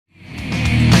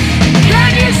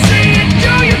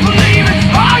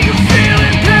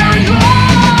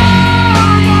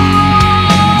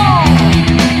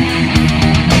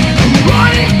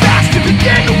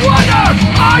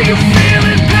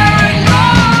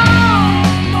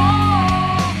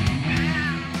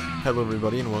Hello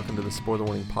everybody and welcome to the Spoiler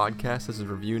Warning Podcast. This is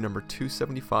review number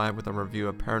 275 with a review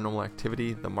of Paranormal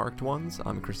Activity, The Marked Ones.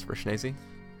 I'm Christopher Schnese.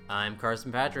 I'm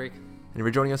Carson Patrick. And if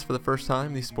you're joining us for the first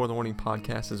time, the Spoiler Warning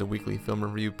Podcast is a weekly film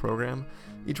review program.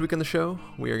 Each week on the show,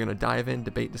 we are going to dive in,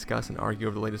 debate, discuss, and argue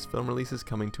over the latest film releases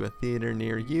coming to a theater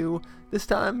near you. This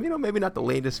time, maybe not the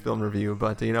latest film review,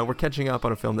 but, we're catching up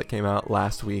on a film that came out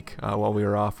last week while we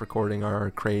were off recording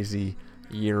our crazy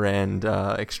year-end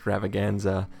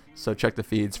extravaganza. So check the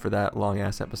feeds for that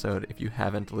long-ass episode if you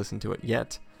haven't listened to it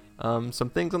yet. Some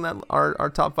things on that our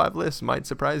top 5 list might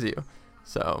surprise you.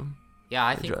 So yeah,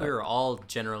 I think we were all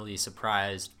generally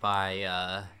surprised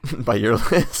by by your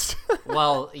list.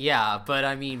 Well, yeah, but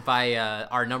I mean by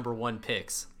our number one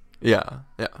picks. Yeah.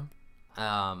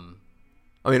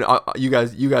 You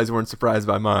guys weren't surprised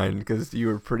by mine because you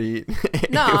were pretty.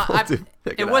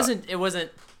 It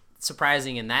wasn't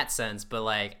surprising in that sense, but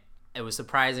like it was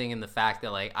surprising in the fact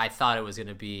that like I thought it was going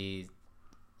to be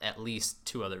at least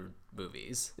 2 other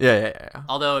movies. Yeah.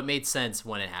 Although it made sense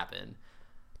when it happened.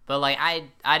 But like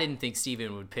I didn't think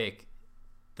Steven would pick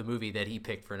the movie that he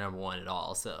picked for number 1 at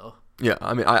all, so. Yeah,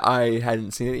 I mean I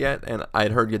hadn't seen it yet and I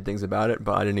had heard good things about it,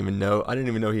 but I didn't even know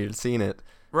he had seen it.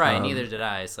 Right, neither did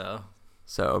I, so.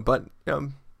 But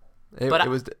it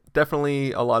was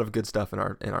definitely a lot of good stuff in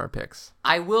our picks.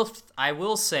 I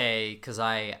will say, because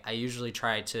I usually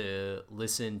try to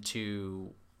listen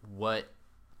to what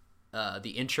the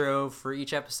intro for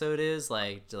each episode is,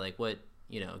 like what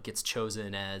gets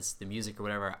chosen as the music or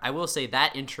whatever. I will say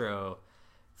that intro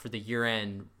for the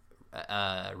year-end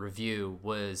review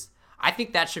was. I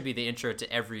think that should be the intro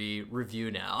to every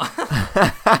review now.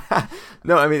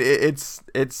 No, I mean it's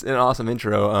an awesome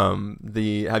intro.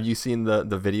 Have you seen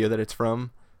the video that it's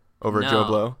from over at Joe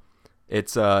Blow?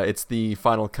 It's the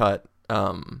final cut.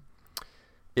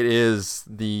 It is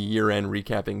the year-end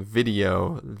recapping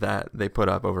video that they put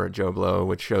up over at Joe Blow,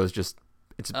 which shows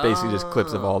it's basically just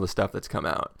clips of all the stuff that's come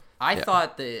out. I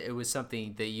thought that it was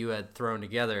something that you had thrown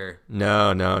together.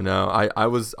 No. I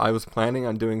was planning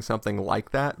on doing something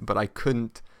like that, but I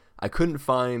couldn't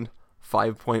find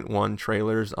 5.1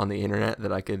 trailers on the internet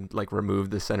that I could like remove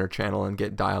the center channel and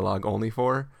get dialogue only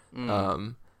for.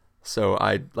 So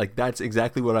that's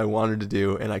exactly what I wanted to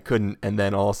do and I couldn't, and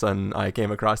then all of a sudden I came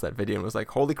across that video and was like,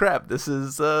 holy crap, this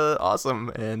is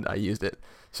awesome, and I used it.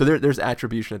 So there's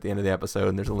attribution at the end of the episode,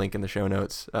 and there's a link in the show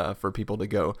notes for people to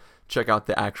go check out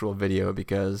the actual video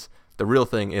because the real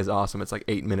thing is awesome. It's like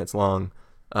 8 minutes long,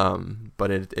 but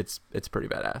it's pretty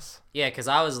badass. Yeah, because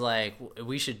I was like,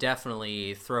 we should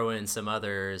definitely throw in some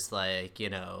others, like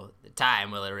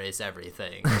time will erase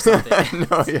everything or something.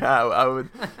 No, yeah,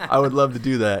 I would love to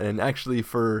do that, and actually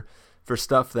for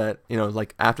stuff that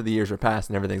like after the years are passed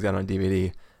and everything's out on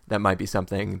DVD, that might be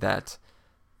something that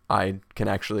I can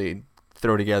actually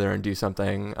throw together and do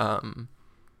something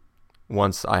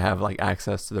once I have like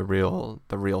access to the real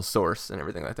source and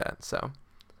everything like that. So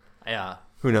yeah,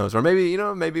 who knows? Or maybe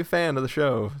maybe a fan of the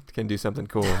show can do something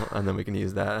cool and then we can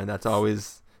use that, and that's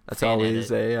always a thing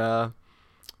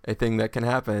that can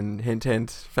happen. Hint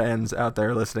hint, fans out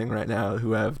there listening right now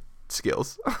who have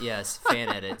skills. Yes, fan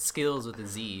edit. Skills with a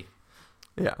Z.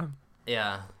 Yeah.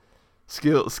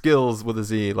 Skills with a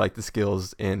Z, like the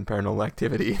skills in Paranormal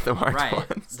Activity, the marked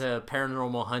ones. The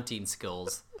paranormal hunting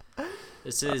skills.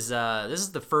 This is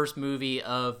the first movie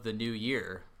of the new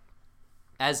year.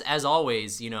 As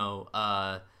always,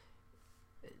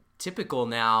 typical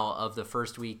now of the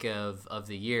first week of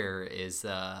the year is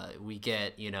we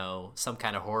get some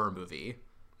kind of horror movie.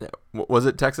 Yeah. Was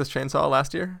it Texas Chainsaw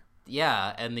last year?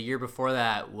 Yeah, and the year before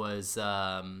that was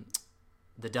The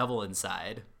Devil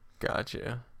Inside.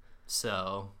 Gotcha.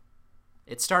 So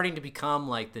it's starting to become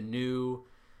like the new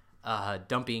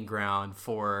dumping ground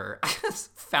for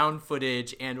found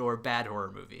footage and or bad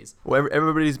horror movies. Well,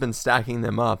 everybody's been stacking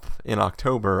them up in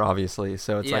October, obviously.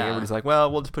 So it's like everybody's like, well,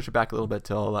 we'll just push it back a little bit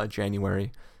till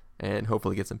January and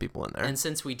hopefully get some people in there. And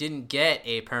since we didn't get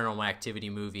a Paranormal Activity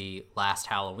movie last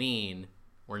Halloween,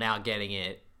 we're now getting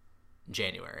it in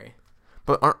January.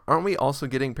 But aren't we also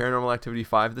getting Paranormal Activity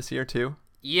 5 this year too?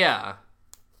 Yeah.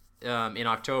 In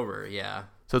October, yeah.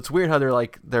 So it's weird how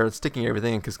they're sticking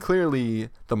everything in, because clearly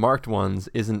the Marked Ones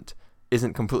isn't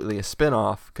completely a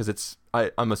spin-off, because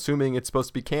I'm assuming it's supposed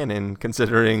to be canon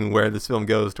considering where this film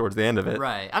goes towards the end of it.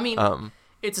 Right. I mean,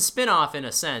 it's a spin-off in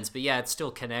a sense, but yeah, it's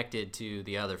still connected to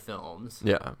the other films.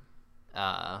 Yeah.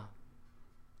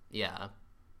 Yeah.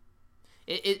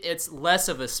 It's less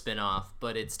of a spin-off,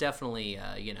 but it's definitely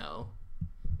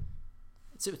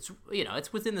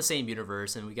it's within the same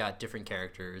universe, and we got different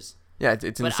characters. Yeah,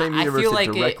 it's in the same universe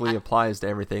that directly applies to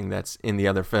everything that's in the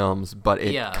other films, but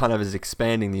it kind of is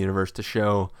expanding the universe to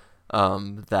show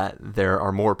that there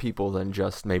are more people than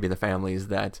just maybe the families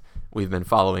that we've been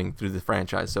following through the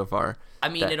franchise so far. I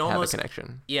mean, that it almost have a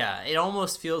connection. Yeah, it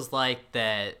almost feels like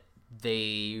that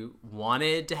they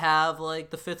wanted to have like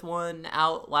the fifth one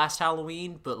out last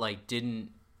Halloween, but like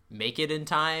didn't make it in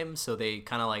time, so they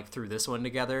kind of like threw this one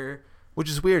together. Which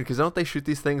is weird, because don't they shoot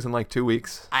these things in like 2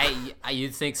 weeks?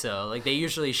 You'd think so. Like they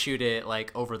usually shoot it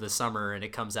like over the summer, and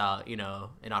it comes out, in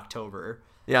October.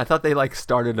 Yeah, I thought they like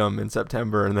started them in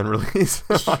September and then released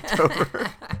in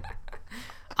October.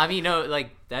 I mean, no,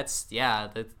 like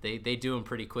they do them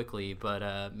pretty quickly,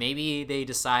 but maybe they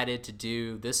decided to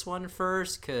do this one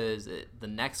first because the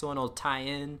next one will tie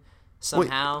in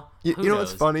somehow. Wait, Who you know knows?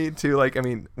 what's funny too? Like, I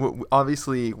mean,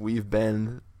 obviously we've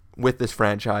been with this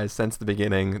franchise since the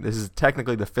beginning. This is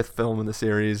technically the fifth film in the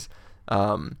series,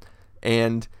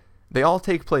 and they all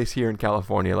take place here in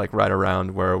California, like right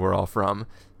around where we're all from.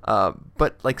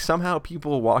 But like somehow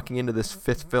people walking into this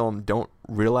fifth film don't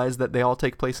realize that they all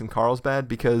take place in Carlsbad,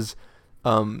 because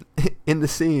in the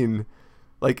scene,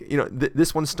 like,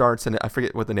 this one starts, and I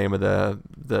forget what the name of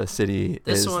the city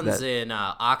is. This one's in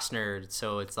Oxnard,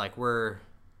 so it's like we're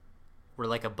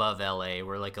like above LA.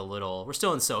 We're like we're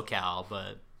still in SoCal,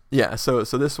 but yeah. So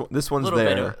this one's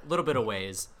there. Little bit of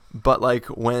ways. But like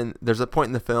when there's a point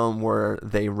in the film where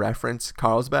they reference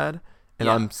Carlsbad. And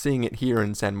Yeah. I'm seeing it here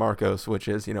in San Marcos, which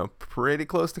is, pretty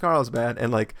close to Carlsbad.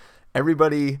 And like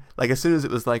everybody, like as soon as it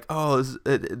was like, oh,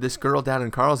 this girl down in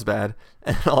Carlsbad,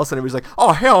 and all of a sudden everybody's like,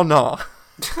 oh, hell no.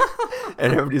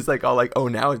 And everybody's like, all like, oh,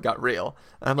 now it got real.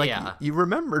 And I'm like, Yeah. you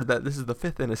remember that this is the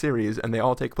fifth in a series, and they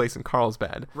all take place in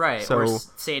Carlsbad. Right, So, or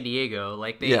San Diego.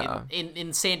 Like they Yeah.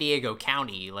 in San Diego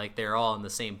County, like they're all in the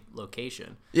same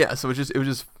location. yeah, so it was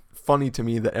just funny to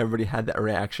me that everybody had that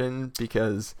reaction,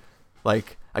 because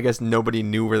like I guess nobody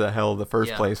knew where the hell the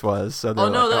first Yeah. place was. So Oh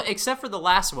no, like, except for the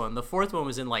last one. The fourth one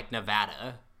was in like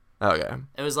Nevada. okay.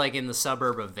 It was like in the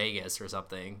suburb of Vegas or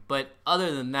something. But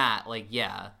other than that, like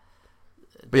yeah.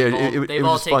 But yeah, They've it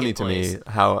all was just funny taken to place. me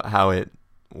how it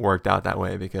worked out that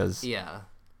way, because Yeah.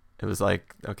 it was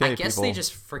like, okay, I guess people, they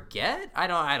just forget. I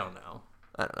don't know.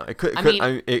 I don't know.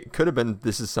 It could have been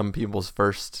this is some people's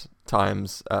first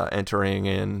times entering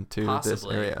into this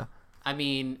Possibly. area. I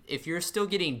mean, if you're still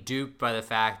getting duped by the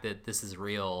fact that this is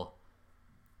real,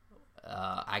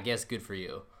 I guess good for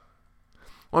you.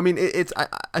 Well, I mean,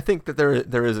 I think that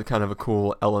there is a kind of a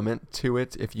cool element to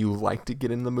it if you like to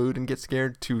get in the mood and get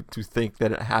scared to think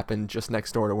that it happened just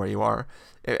next door to where you are.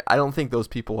 I don't think those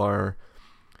people are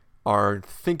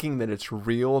thinking that it's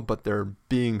real, but they're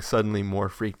being suddenly more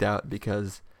freaked out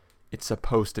because it's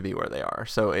supposed to be where they are.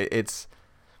 So it's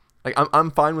like I'm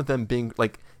fine with them being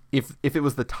like, if it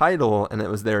was the title and it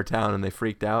was their town and they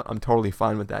freaked out, I'm totally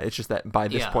fine with that. It's just that by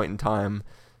this point in time,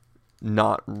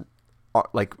 not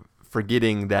like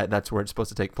forgetting that that's where it's supposed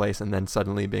to take place and then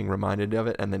suddenly being reminded of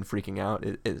it and then freaking out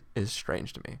is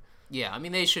strange to me. Yeah, I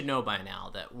mean they should know by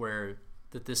now that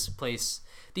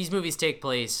these movies take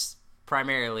place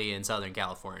primarily in Southern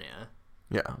California.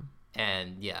 Yeah.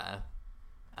 And yeah,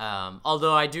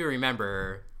 although I do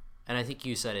remember, and I think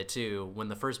you said it too, when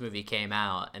the first movie came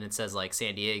out and it says like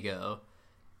San Diego,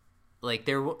 like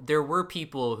there were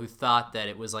people who thought that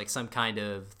it was like some kind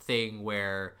of thing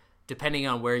where depending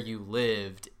on where you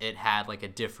lived, it had like a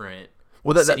different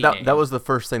city name. That was the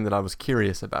first thing that I was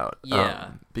curious about. Yeah.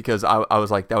 Because I was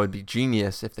like, that would be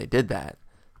genius if they did that.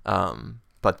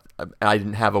 But I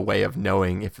didn't have a way of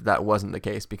knowing if that wasn't the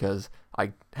case because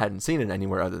I hadn't seen it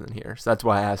anywhere other than here. So that's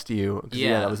why I asked you.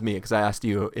 Yeah, that was me, because I asked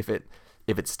you if it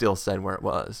still said where it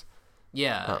was.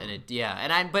 Yeah,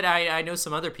 I know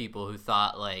some other people who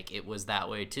thought like it was that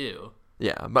way too.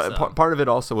 Yeah, but part of it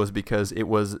also was because it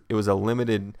was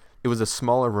a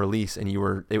smaller release, and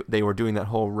they were doing that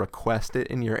whole request it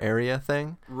in your area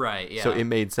thing. Right. Yeah. So it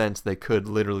made sense they could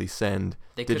literally send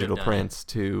digital prints it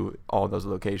to all those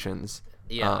locations.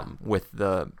 Yeah. With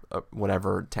the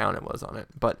whatever town it was on it,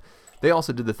 but they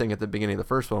also did the thing at the beginning of the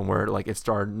first one where like it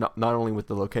started not only with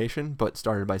the location, but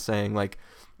started by saying like,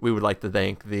 we would like to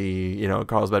thank the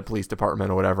Carlsbad Police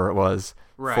Department or whatever it was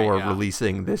for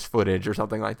releasing this footage or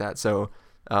something like that. So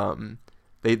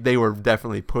they were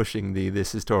definitely pushing the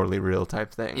this is totally real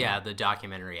type thing. Yeah, the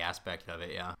documentary aspect of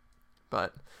it. Yeah.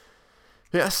 But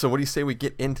yeah, so what do you say we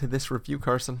get into this review,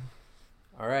 Carson?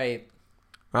 All right.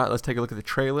 All right, let's take a look at the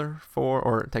trailer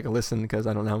or take a listen, because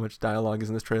I don't know how much dialogue is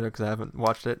in this trailer because I haven't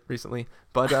watched it recently.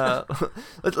 But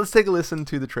let's take a listen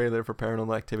to the trailer for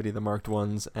Paranormal Activity, the Marked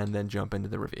Ones, and then jump into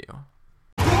the review.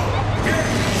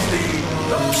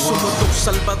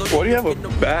 Why do you have a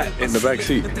bat in the back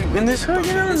seat? In this hood,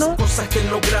 you never know.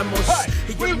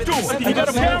 Hey, what are you doing? You got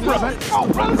a camera? Oh,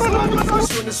 run!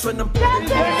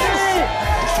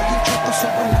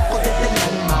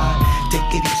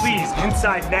 Please,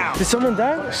 inside now. Did someone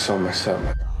die? It's so messed up.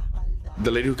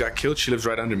 The lady who got killed, she lives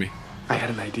right under me. I had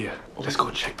an idea. Let's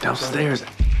go check downstairs.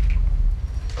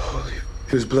 Holy,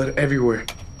 there's blood everywhere.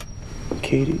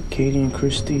 Katie and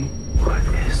Christy. What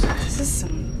is this? This is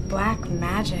some black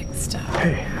magic stuff.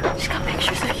 Hey. She's got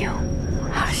pictures of you.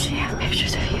 How does she have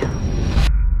pictures of you?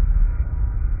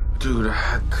 Dude, I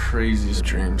had craziest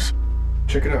dreams.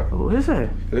 Check it out. What is it?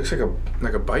 It looks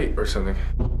like a bite or something.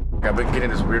 I've been getting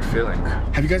this weird feeling.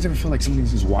 Have you guys ever felt like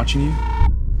something's just watching you?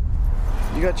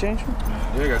 You got change?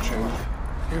 Yeah, I got changed.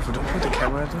 Careful, don't point the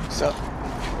camera at them. What's up?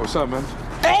 What's up, man?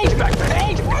 Hey, back there!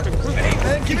 Hey,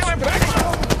 give me my back!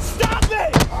 Stop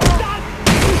it! Stop!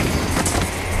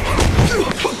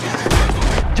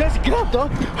 Jesse, get up,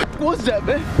 dog. What was that,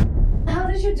 man? How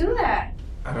did you do that?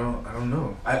 I don't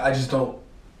know. I just don't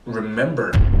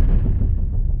remember.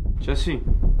 Jesse,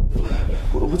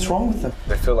 what's wrong with them?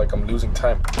 I feel like I'm losing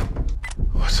time.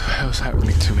 What the hell's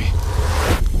happening to me?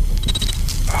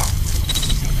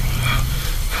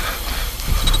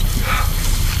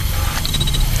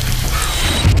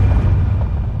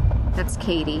 That's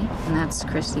Katie, and that's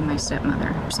Christy, my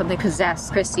stepmother. So they possess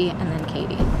Christy and then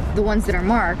Katie. The ones that are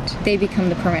marked, they become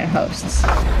the permanent hosts.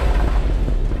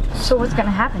 So what's gonna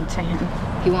happen to him?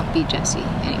 He won't be Jesse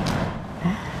anymore.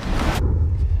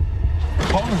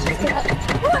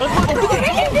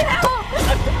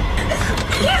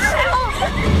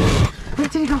 Where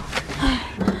did he go?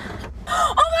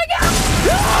 Oh my God!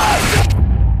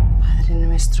 Padre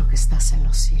nuestro que estás en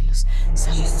los cielos.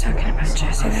 She's talking about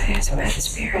Jessie that has a bad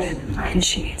spirit and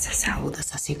she needs us out.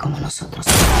 Así como nosotros.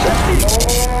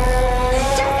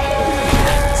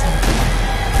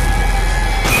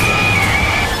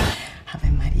 Ave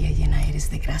María, llena eres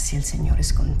de gracia, el Señor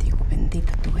es contigo.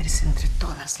 Bendita tú eres entre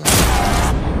todas las mujeres.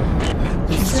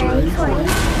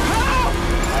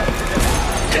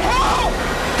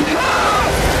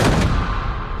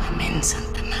 Amén,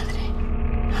 Santa Madre.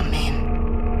 Amén.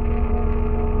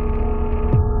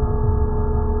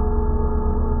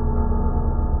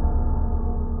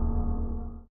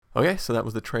 Okay, so that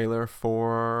was the trailer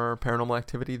for Paranormal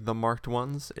Activity, The Marked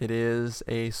Ones. It is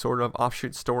a sort of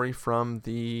offshoot story from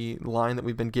the line that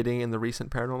we've been getting in the recent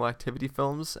Paranormal Activity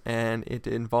films, and it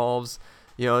involves,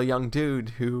 a young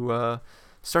dude who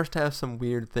starts to have some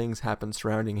weird things happen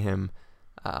surrounding him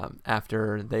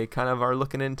after they kind of are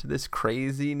looking into this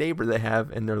crazy neighbor they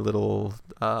have in their little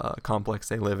complex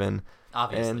they live in.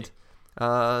 Obviously.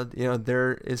 And,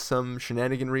 there is some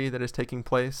shenaniganry that is taking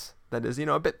place that is,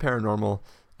 a bit paranormal,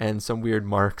 and some weird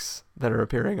marks that are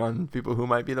appearing on people who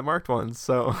might be the marked ones.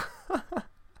 So,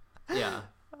 Yeah.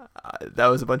 That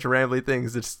was a bunch of rambly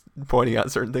things, just pointing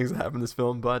out certain things that happen in this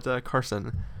film. But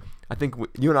Carson, I think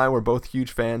you and I were both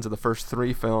huge fans of the first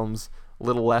three films, a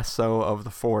little less so of the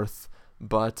fourth.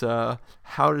 But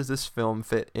how does this film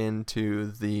fit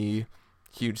into the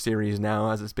huge series now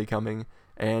as it's becoming?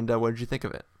 And what did you think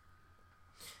of it?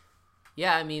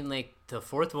 Yeah, I mean, the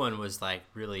fourth one was,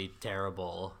 really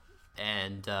terrible.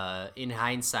 And in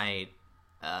hindsight,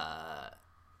 I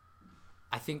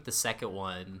think the second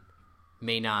one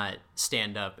may not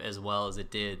stand up as well as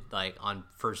it did, on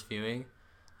first viewing.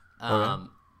 Yeah,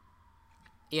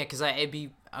 because it'd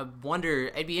be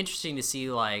interesting to see,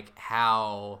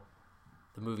 how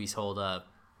the movies hold up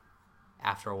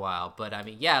after a while. But, I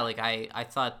mean, yeah, I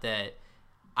thought that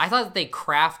they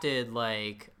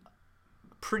crafted,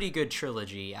 pretty good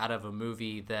trilogy out of a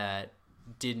movie that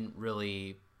didn't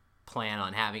really plan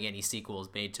on having any sequels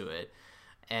made to it.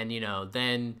 And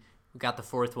then we got the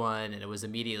fourth one, and it was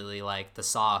immediately the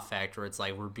Saw effect, where it's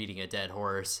we're beating a dead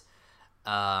horse.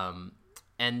 And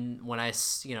when I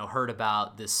heard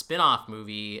about this spin-off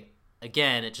movie,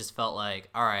 again, it just felt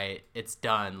all right, it's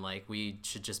done, we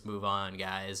should just move on,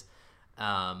 guys.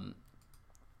 And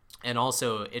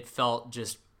also it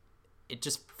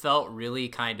just felt really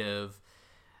kind of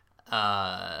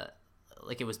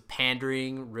it was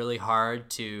pandering really hard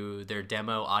to their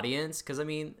demo audience, because I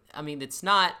mean it's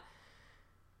not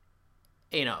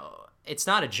it's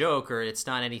not a joke, or it's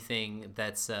not anything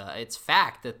that's it's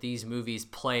fact that these movies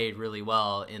played really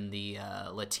well in the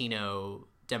Latino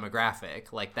demographic.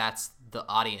 That's the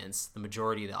audience, the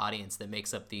majority of the audience that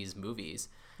makes up these movies.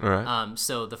 All right.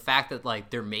 So the fact that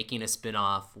they're making a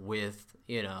spin-off with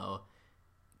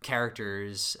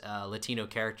characters, Latino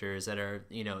characters that are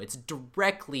it's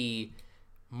directly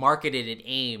marketed and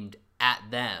aimed at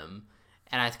them,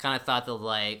 and I kind of thought that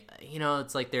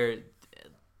it's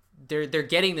they're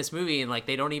getting this movie and like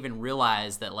they don't even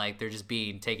realize that like they're just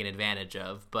being taken advantage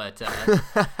of, but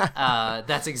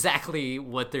that's exactly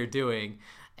what they're doing.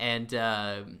 And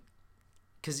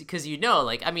because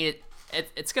like, I mean,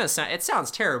 it's gonna sound, it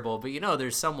sounds terrible, but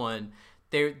there's someone,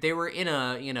 they were in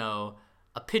a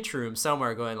pitch room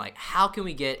somewhere going like, how can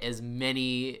we get as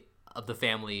many of the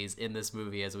families in this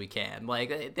movie as we can?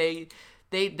 Like they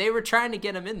were trying to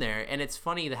get them in there. And it's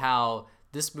funny how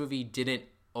this movie didn't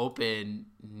open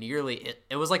nearly,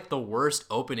 it was like the worst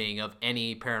opening of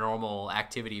any Paranormal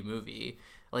Activity movie,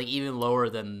 like even lower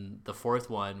than the fourth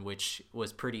one, which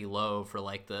was pretty low for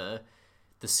like the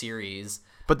series.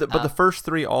 But the first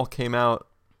three all came out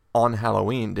on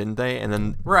Halloween, didn't they? And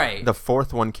then right, the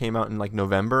fourth one came out in like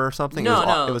November or something.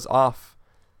 No, it was off.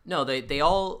 No, they've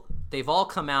all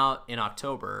come out in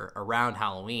October around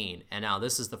Halloween, and now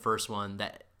this is the first one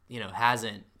that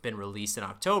hasn't been released in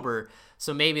October.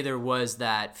 So maybe there was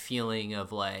that feeling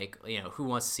of like, who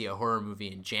wants to see a horror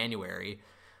movie in January?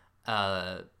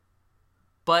 But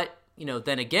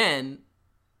then again,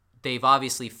 they've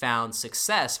obviously found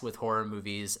success with horror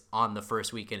movies on the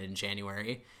first weekend in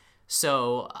January.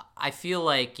 So I feel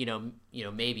like,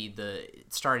 maybe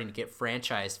it's starting to get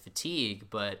franchise fatigue,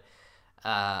 but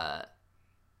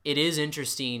it is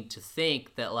interesting to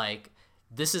think that like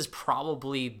this is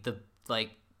probably the,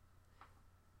 like,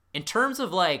 in terms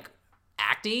of like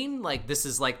acting, like this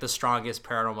is like the strongest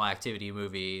Paranormal Activity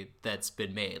movie that's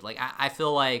been made. Like I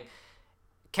feel like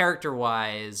character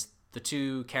wise, the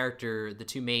two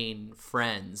main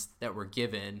friends that were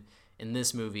given in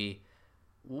this movie,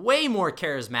 way more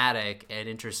charismatic and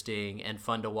interesting and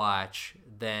fun to watch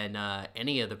than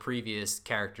any of the previous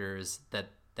characters that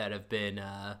have been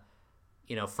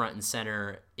front and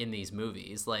center in these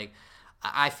movies. Like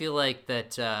I feel like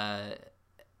that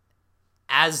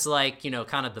as like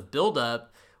kind of the build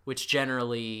up, which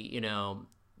generally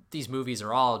these movies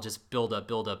are all just build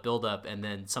up, and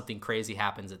then something crazy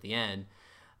happens at the end.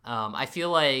 I feel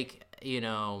like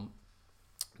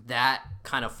that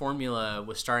kind of formula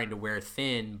was starting to wear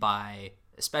thin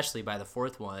especially by the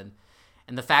fourth one.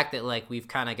 And the fact that like we've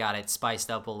kind of got it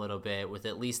spiced up a little bit with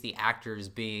at least the actors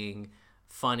being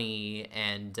funny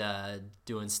and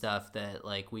doing stuff that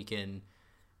like we can,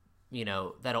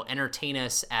 that'll entertain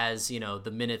us as,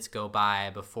 the minutes go by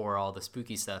before all the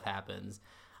spooky stuff happens.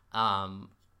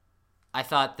 I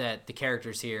thought that the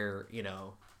characters here,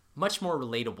 much more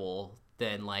relatable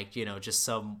than like, just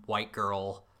some white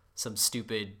girl, some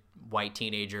stupid white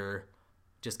teenager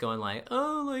just going like,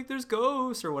 oh, like there's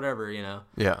ghosts or whatever,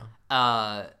 Yeah.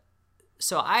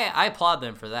 So I applaud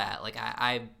them for that. Like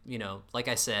I like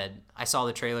I said, I saw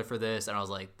the trailer for this and I was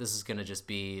like, this is going to just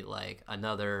be like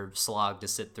another slog to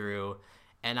sit through.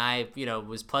 And I,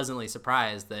 was pleasantly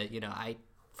surprised that, I,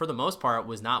 for the most part,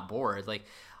 was not bored. Like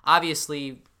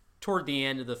obviously toward the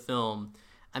end of the film,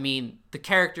 I mean, the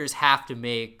characters have to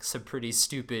make some pretty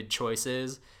stupid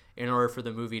choices in order for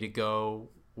the movie to go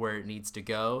where it needs to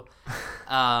go.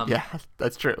 Yeah,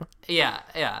 that's true. Yeah.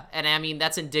 And I mean,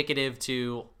 that's indicative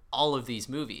to all of these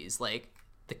movies. Like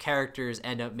the characters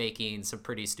end up making some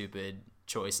pretty stupid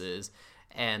choices.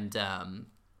 And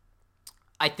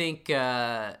I think,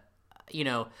 by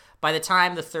the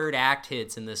time the third act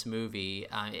hits in this movie,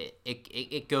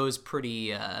 it goes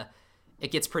pretty,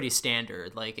 it gets pretty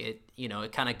standard. Like it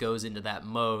kind of goes into that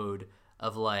mode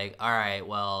of like, all right,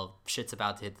 well, shit's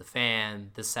about to hit the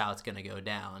fan. This is how it's going to go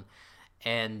down.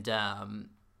 And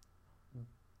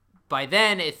by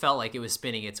then it felt like it was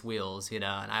spinning its wheels, and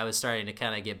I was starting to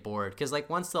kind of get bored. Because like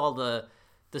once all the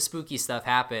spooky stuff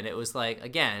happened, it was like,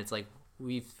 again, it's like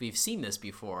we've seen this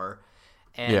before.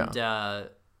 And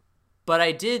but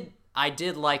I did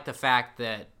like the fact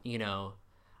that,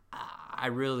 I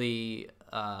really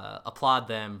applaud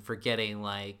them for getting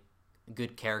like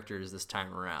good characters this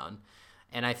time around.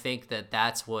 And I think that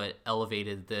that's what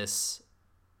elevated this,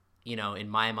 in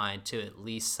my mind, to at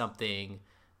least something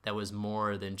that was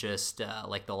more than just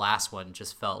like the last one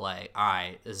just felt like, all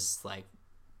right, this is like,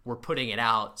 we're putting it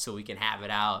out so we can have it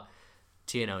out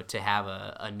to, to have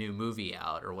a new movie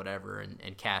out or whatever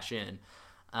and cash in.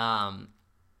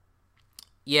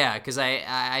 Yeah, because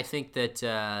I think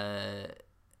that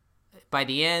by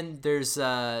the end, there's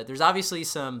obviously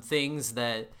some things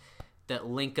that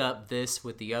link up this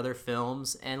with the other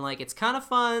films, and like it's kind of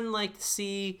fun like to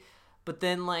see, but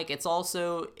then like it's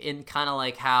also in kind of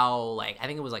like how like I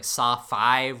think it was like Saw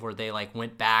 5 where they like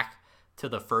went back to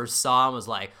the first Saw and was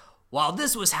like, while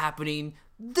this was happening,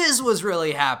 this was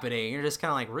really happening. You're just kind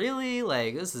of like, really?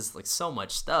 Like this is like so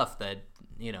much stuff that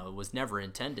was never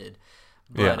intended.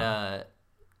 But I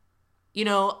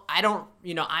don't,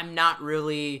 I'm not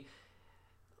really,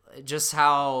 just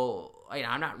how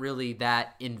I'm not really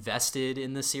that invested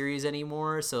in the series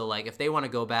anymore. So like if they want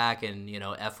to go back and,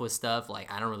 F with stuff,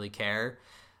 like I don't really care.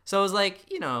 So it was like,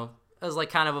 it was like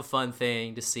kind of a fun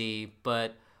thing to see.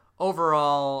 But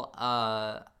overall,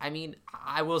 I mean,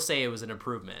 I will say it was an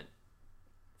improvement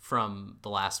from the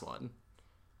last one.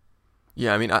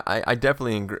 Yeah, I mean, I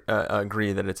definitely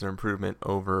agree that it's an improvement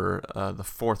over the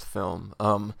fourth film.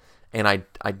 And I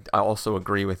also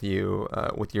agree with you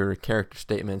with your character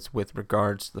statements with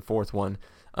regards to the fourth one.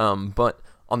 But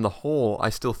on the whole, I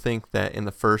still think that in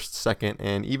the first, second,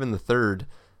 and even the third,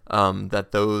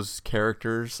 that those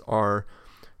characters are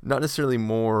not necessarily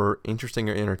more interesting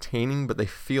or entertaining, but they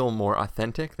feel more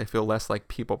authentic. They feel less like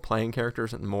people playing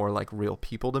characters and more like real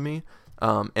people to me.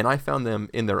 And I found them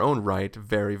in their own right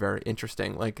very, very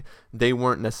interesting. Like they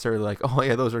weren't necessarily like, oh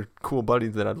yeah, those are cool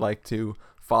buddies that I'd like to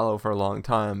follow for a long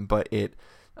time, but it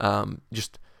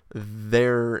just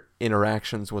their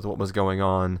interactions with what was going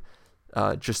on,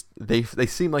 just they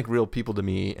seem like real people to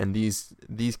me. And these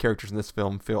characters in this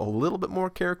film feel a little bit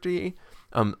more character-y.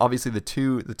 Obviously the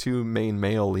two main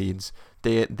male leads,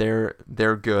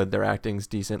 they're good. Their acting's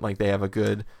decent. Like they have a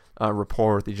good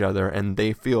rapport with each other, and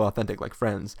they feel authentic, like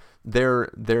friends.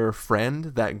 Their friend,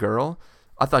 that girl,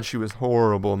 I thought she was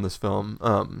horrible in this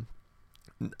film.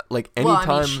 Like anytime,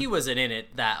 well, I mean, she wasn't in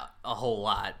it that a whole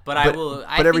lot, but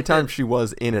every time she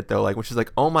was in it though, like when she's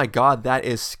like, "Oh my god, that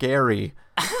is scary.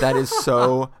 That is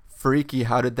so freaky.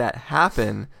 How did that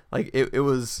happen?" Like it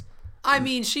was. I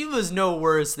mean, she was no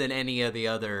worse than any of the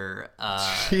other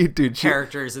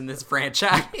characters in this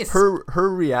franchise. Her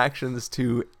reactions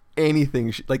to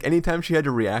anything, like anytime she had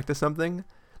to react to something,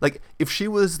 like if she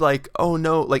was like, oh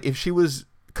no, like if she was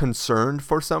concerned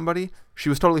for somebody, she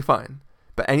was totally fine.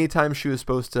 But anytime she was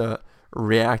supposed to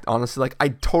react honestly, like I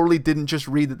totally didn't just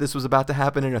read that this was about to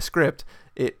happen in a script,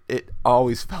 it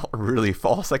always felt really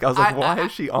false. Like I was like, why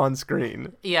is she on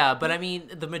screen? Yeah, but I mean,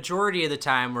 the majority of the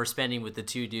time we're spending with the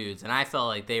two dudes, and I felt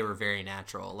like they were very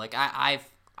natural. Like I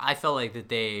felt like that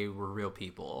they were real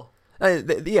people.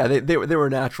 They were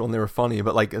natural and they were funny,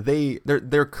 but like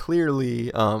they're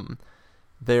clearly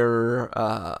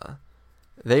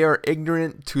they are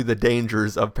ignorant to the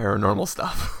dangers of paranormal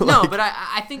stuff. Like, no, but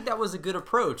I think that was a good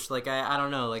approach. Like I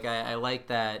don't know, like I like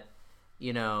that,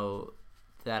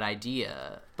 that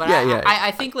idea. But yeah.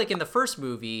 I think like in the first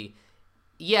movie,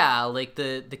 yeah, like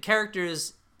the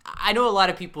characters, I know a lot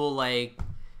of people like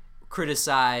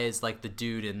criticize like the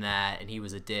dude in that, and he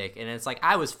was a dick, and it's like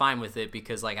I was fine with it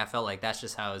because like I felt like that's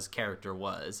just how his character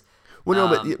was. Well,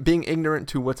 no, but being ignorant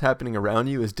to what's happening around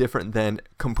you is different than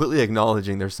completely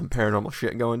acknowledging there's some paranormal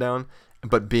shit going down,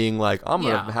 but being like, I'm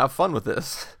gonna have fun with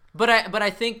this. But I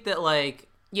think that like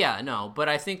but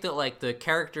I think that like the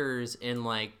characters in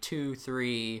like 2,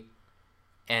 3,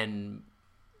 and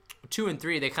 2 and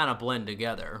 3, they kind of blend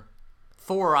together.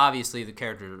 4, obviously, the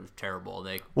characters are terrible.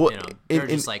 They're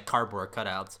just like cardboard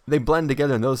cutouts. They blend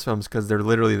together in those films because they're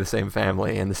literally the same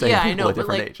family and the same people at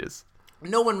different ages.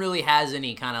 No one really has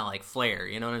any kind of like flair,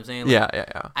 you know what I'm saying? Like,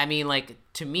 yeah. I mean, like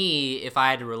to me, if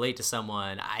I had to relate to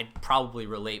someone, I'd probably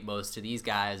relate most to these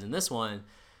guys in this one,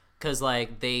 because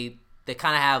like they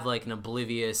kind of have like an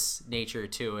oblivious nature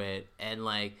to it, and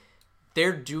like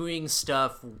they're doing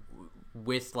stuff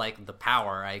with like the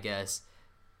power, I guess,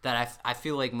 that I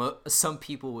feel like some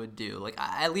people would do. Like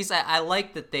at least I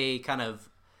like that they kind of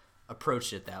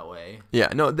approached it that way. Yeah,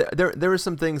 no, there were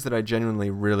some things that I genuinely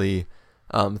really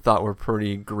thought were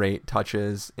pretty great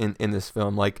touches in this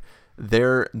film. Like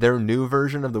their new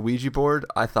version of the Ouija board,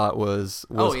 I thought was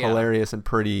hilarious and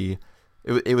pretty.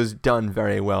 It was done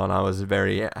very well, and I was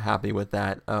very happy with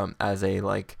that as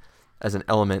an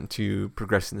element to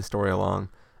progressing the story along.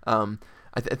 I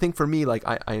think for me, like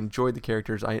I enjoyed the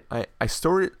characters.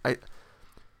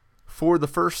 For the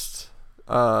first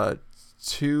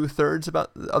 2/3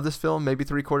 of this film, maybe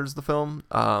 3/4 of the film,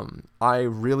 I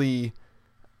really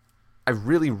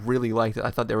liked it.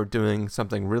 I thought they were doing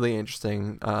something really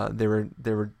interesting.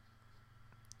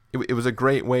 It was a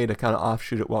great way to kind of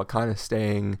offshoot it while kind of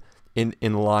staying in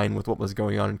line with what was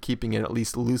going on and keeping it at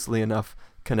least loosely enough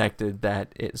connected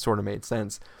that it sort of made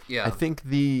sense. Yeah. I think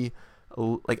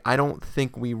I don't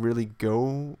think we really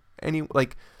go any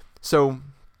like, so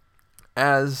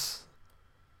as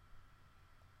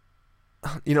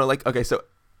like, okay, so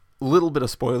a little bit of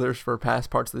spoilers for past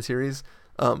parts of the series.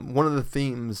 One of the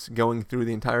themes going through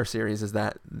the entire series is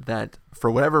that for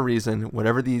whatever reason,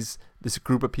 whatever this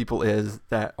group of people is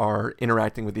that are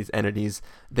interacting with these entities,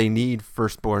 they need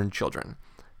firstborn children.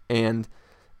 And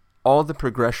all the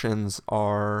progressions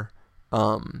are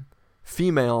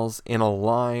females in a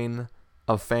line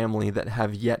of family that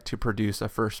have yet to produce a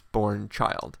firstborn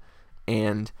child.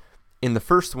 And in the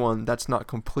first one, that's not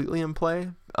completely in play,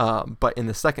 but in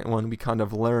the second one, we kind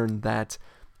of learned that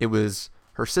it was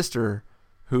her sister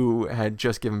who had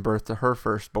just given birth to her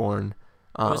firstborn.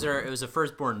 It was a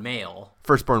firstborn male.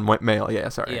 Firstborn male, yeah,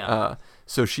 sorry. Yeah.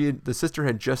 So the sister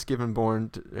had just given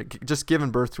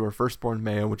birth to her firstborn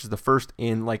male, which is the first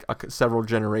in like several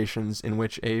generations in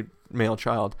which a male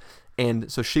child, and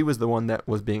so she was the one that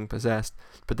was being possessed.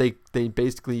 But they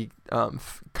basically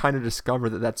kind of discover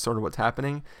that that's sort of what's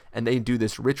happening, and they do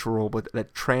this ritual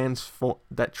that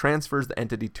transfers the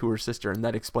entity to her sister, and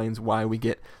that explains why we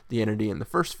get the entity in the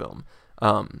first film.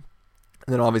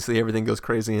 And then obviously everything goes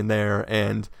crazy in there,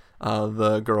 and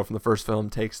the girl from the first film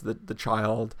takes the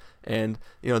child, and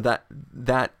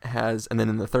that has, and then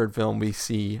in the third film we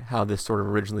see how this sort of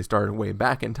originally started way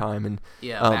back in time, and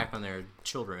back when they're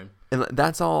children, and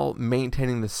that's all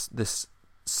maintaining this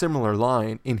similar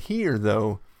line. In here,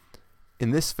 though,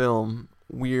 in this film,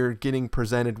 we're getting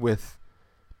presented with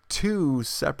two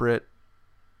separate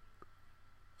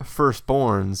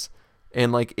firstborns,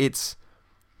 and like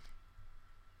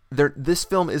this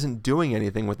film isn't doing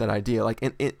anything with that idea. Like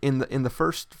in the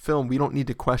first film, we don't need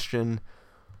to question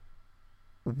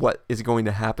what is going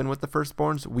to happen with the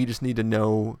firstborns. We just need to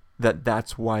know that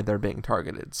that's why they're being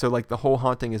targeted. So like the whole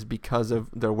haunting is because of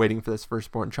they're waiting for this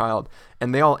firstborn child,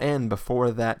 and they all end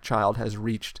before that child has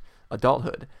reached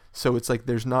adulthood. So it's like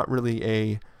there's not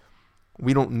really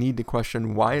we don't need to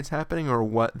question why it's happening or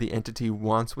what the entity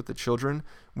wants with the children.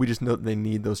 We just know that they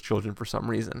need those children for some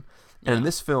reason. And in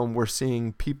this film, we're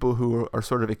seeing people who are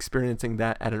sort of experiencing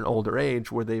that at an older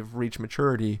age where they've reached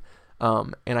maturity.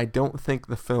 And I don't think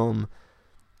the film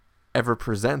ever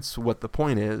presents what the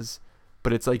point is,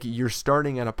 but it's like you're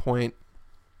starting at a point.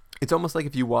 It's almost like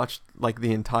if you watched like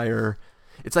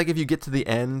it's like if you get to the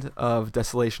end of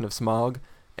Desolation of Smaug,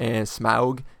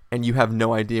 and you have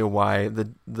no idea why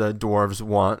the dwarves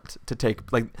want to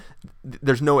take, like,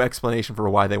 there's no explanation for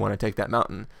why they want to take that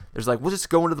mountain. There's like, we'll just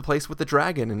go into the place with the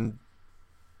dragon and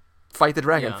fight the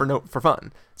dragon for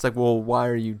fun. It's like, well, why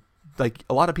are you, like,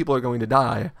 a lot of people are going to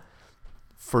die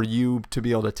for you to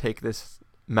be able to take this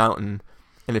mountain,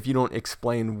 and if you don't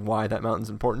explain why that mountain's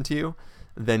important to you,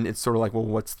 then it's sort of like, well,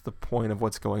 what's the point of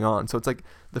what's going on? So it's like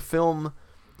the film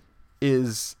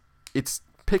it's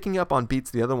picking up on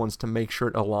beats the other ones to make sure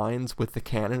it aligns with the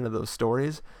canon of those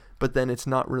stories, but then it's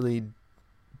not really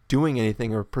doing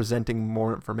anything or presenting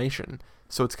more information.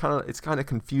 So it's kind of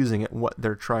confusing at what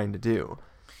they're trying to do.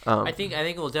 I think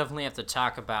we'll definitely have to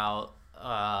talk about do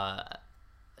a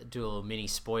little mini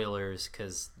spoilers,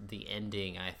 because the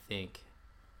ending, I think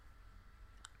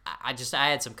I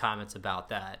had some comments about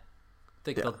that.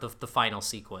 The final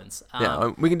sequence.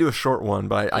 We can do a short one,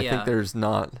 but I think there's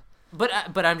not.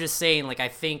 But I'm just saying, like, I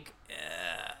think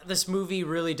this movie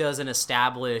really doesn't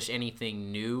establish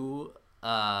anything new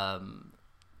on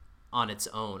its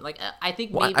own. Like, I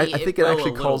think maybe I think it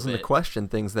actually calls into question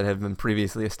things that have been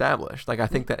previously established. Like, I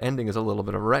think that ending is a little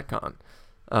bit of a retcon.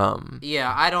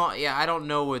 I don't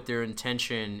know what their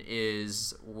intention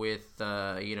is with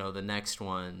the next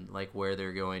one, like where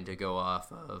they're going to go off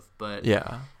of. But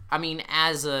I mean,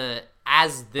 as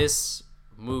this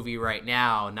movie right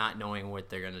now, not knowing what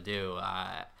they're gonna do,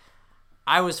 I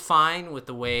was fine with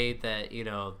the way that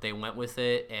they went with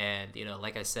it, and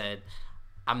like I said,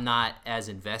 I'm not as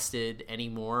invested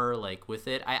anymore like with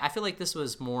it. I feel like this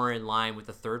was more in line with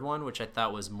the third one, which I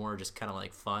thought was more just kind of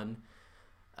like fun.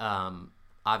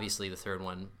 Obviously the third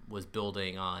one was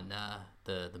building on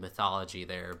the mythology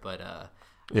there, but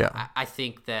I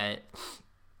think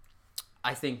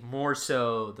more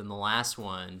so than the last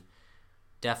one,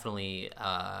 definitely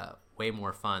way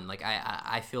more fun. Like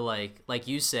I feel like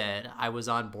you said, I was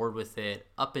on board with it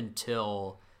up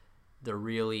until the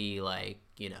really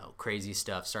crazy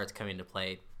stuff starts coming into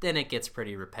play. Then it gets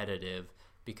pretty repetitive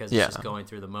because it's just going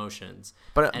through the motions.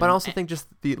 But I also think just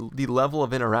the level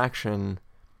of interaction,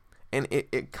 and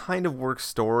it kind of works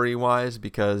story wise,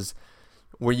 because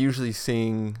we're usually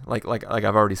seeing like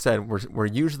I've already said, we're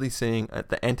usually seeing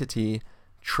the entity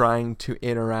trying to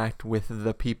interact with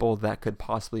the people that could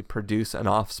possibly produce an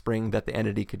offspring that the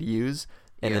entity could use.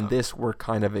 And in this, we're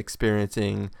kind of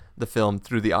experiencing the film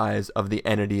through the eyes of the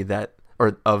entity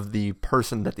or of the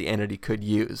person that the entity could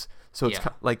use. So it's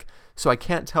so I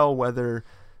can't tell whether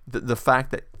the fact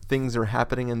that things are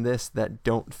happening in this that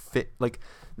don't fit, like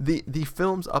the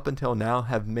films up until now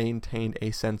have maintained a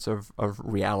sense of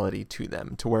reality to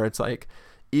them, to where it's like,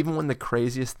 even when the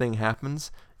craziest thing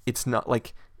happens, it's not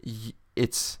like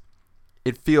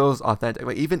it feels authentic.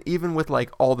 Like even with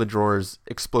like all the drawers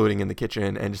exploding in the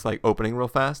kitchen and just like opening real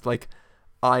fast, like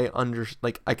I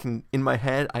can in my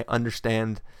head I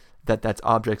understand that's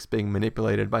objects being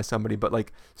manipulated by somebody, but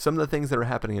like some of the things that are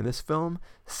happening in this film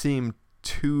seem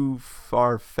too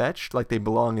far-fetched, like they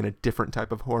belong in a different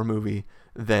type of horror movie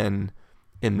than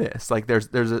in this. Like there's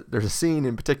a scene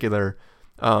in particular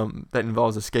that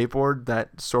involves a skateboard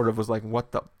that sort of was like,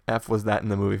 what the F was that in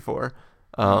the movie for?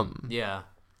 Yeah.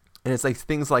 And it's like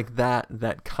things like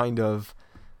that kind of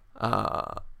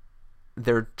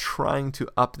they're trying to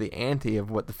up the ante of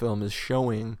what the film is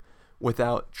showing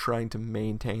without trying to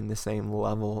maintain the same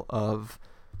level of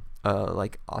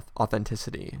like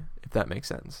authenticity, if that makes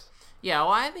sense. Yeah,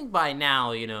 well, I think by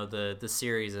now, the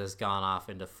series has gone off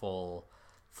into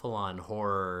full-on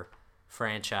horror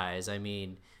franchise. I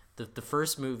mean, the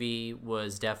first movie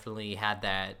was definitely had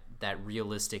that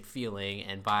realistic feeling,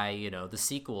 and by, the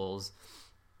sequels,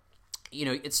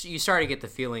 you start to get the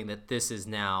feeling that this is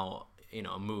now,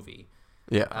 a movie.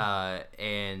 Yeah.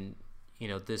 And,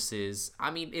 this is,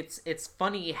 I mean, it's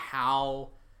funny how,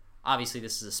 obviously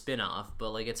this is a spin-off,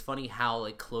 but, like, it's funny how,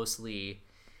 like, closely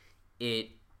it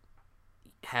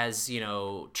has,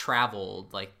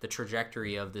 traveled, like, the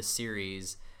trajectory of this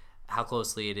series, how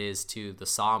closely it is to the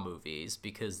Saw movies,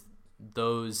 because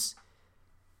those,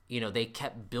 they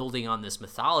kept building on this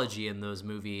mythology in those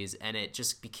movies, and it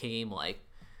just became, like,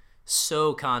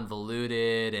 so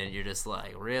convoluted, and you're just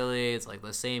like, really? It's like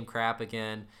the same crap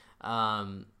again.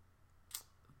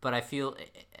 But I feel,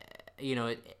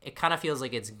 it kind of feels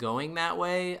like it's going that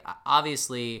way.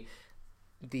 Obviously,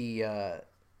 the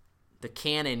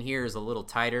canon here is a little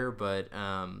tighter, but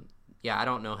yeah, I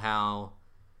don't know how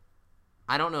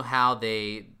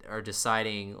they are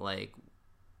deciding like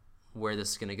where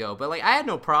this is gonna go. But like, I had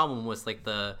no problem with like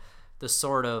the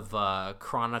sort of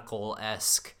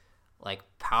Chronicle-esque like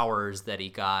powers that he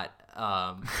got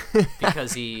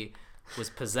because he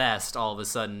was possessed all of a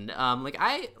sudden.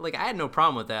 I had no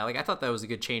problem with that. Like, I thought that was a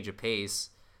good change of pace.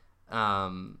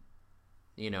 And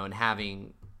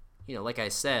having, like I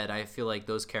said, I feel like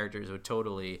those characters would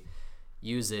totally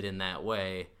use it in that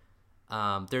way.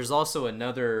 There's also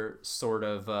another sort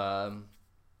of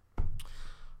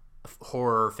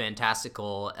horror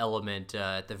fantastical element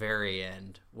at the very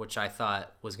end, which I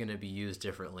thought was going to be used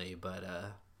differently, but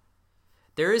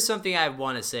there is something I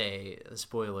want to say,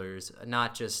 spoilers,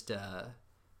 not just that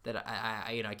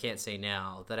I can't say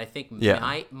now, that I think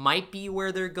might be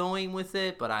where they're going with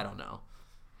it, but I don't know.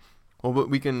 Well, but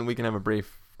we can have a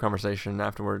brief conversation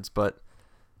afterwards, but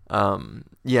the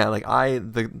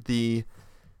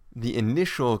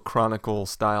initial Chronicle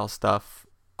style stuff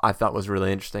I thought was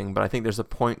really interesting, but I think there's a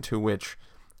point to which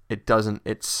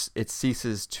it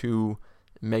ceases to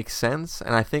make sense,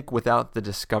 and I think without the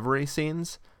discovery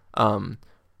scenes,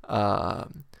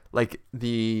 like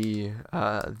the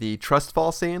trust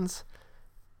fall scenes,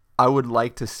 I would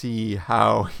like to see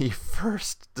how he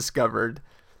first discovered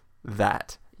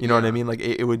that. You know what I mean? Like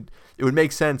it would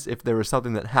make sense if there was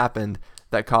something that happened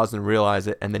that caused him to realize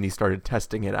it, and then he started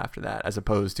testing it after that, as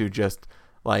opposed to just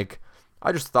like,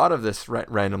 I just thought of this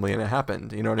randomly and it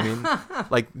happened. You know what I mean?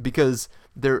 Like, because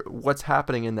what's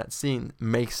happening in that scene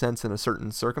makes sense in a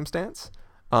certain circumstance,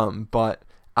 but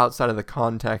outside of the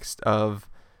context of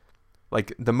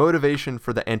like the motivation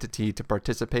for the entity to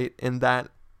participate in that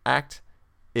act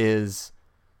is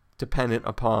dependent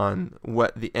upon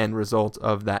what the end result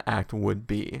of that act would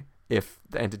be if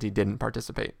the entity didn't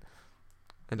participate.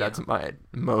 And that's my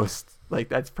most, like,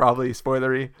 that's probably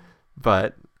spoilery,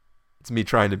 but it's me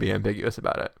trying to be ambiguous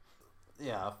about it.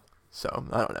 Yeah. So,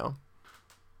 I don't know.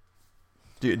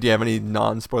 Do you have any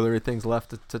non-spoilery things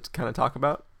left to kind of talk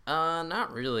about?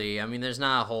 Not really. I mean, there's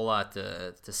not a whole lot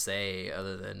to say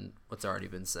other than what's already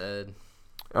been said.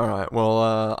 All right.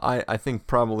 Well, I think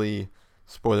probably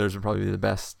spoilers would probably be the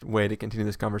best way to continue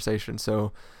this conversation.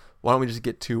 So why don't we just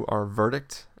get to our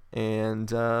verdict, and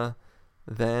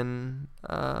then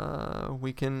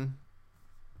we can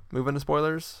move into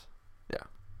spoilers. Yeah.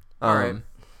 All right.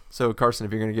 So Carson,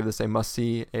 if you're going to give this a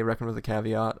must-see, a recommend with a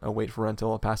caveat, a wait for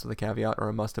rental, a pass with a caveat, or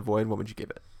a must-avoid, what would you give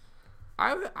it?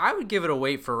 I would give it a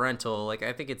wait for rental. Like,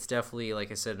 I think it's definitely,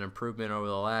 like I said, an improvement over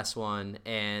the last one,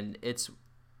 and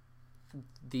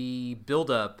the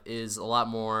build-up is a lot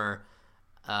more,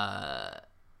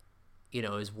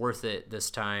 is worth it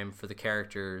this time for the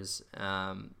characters,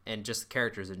 and just the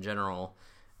characters in general,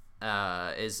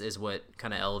 is what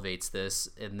kind of elevates this,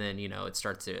 and then, it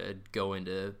starts to go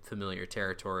into familiar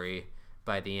territory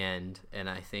by the end, and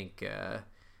I think,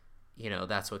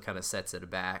 that's what kind of sets it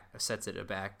back.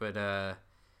 But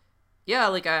yeah,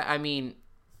 like I mean,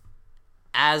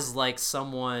 as like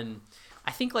someone,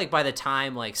 I think like by the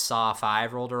time like Saw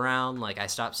 5 rolled around, like I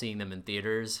stopped seeing them in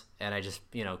theaters, and I just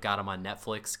got them on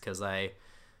Netflix because I,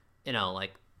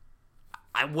 like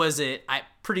I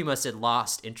pretty much had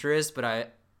lost interest, but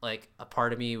a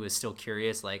part of me was still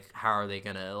curious, like, how are they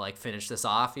gonna like finish this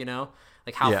off,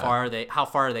 like how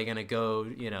far are they gonna go,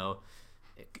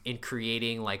 in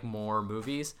creating like more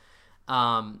movies.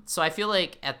 So I feel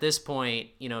like at this point,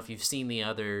 if you've seen the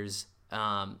others,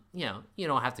 you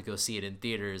don't have to go see it in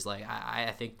theaters. Like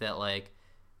I think that like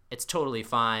it's totally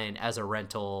fine as a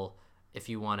rental if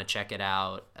you want to check it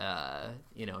out,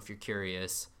 if you're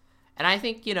curious. And I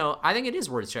think it is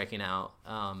worth checking out,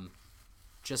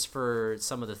 just for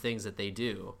some of the things that they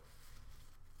do,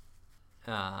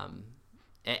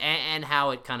 and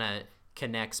how it kind of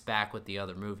connects back with the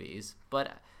other movies.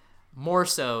 But more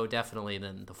so definitely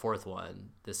than the fourth one.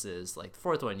 This is like the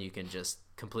fourth one you can just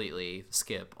completely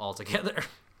skip altogether.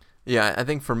 Yeah, I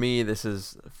think for me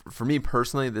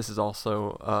personally, this is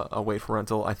also a wait for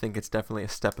rental. I think it's definitely a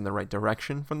step in the right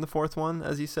direction from the fourth one,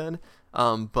 as you said.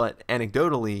 But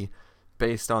anecdotally,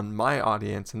 based on my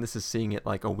audience, and this is seeing it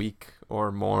like a week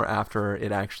or more after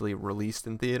it actually released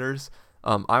in theaters,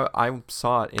 I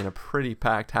saw it in a pretty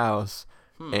packed house,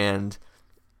 and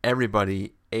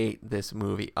everybody ate this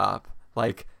movie up.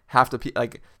 Like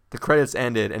the credits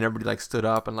ended and everybody like stood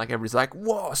up and like everybody's like,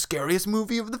 "Whoa, scariest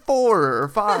movie of the 4 or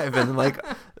 5," and like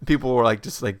people were like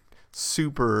just like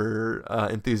super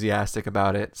enthusiastic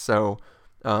about it. So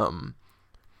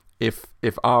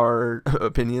if our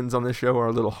opinions on this show are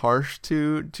a little harsh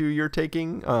to your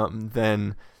taking,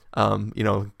 then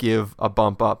give a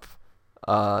bump up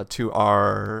to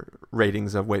our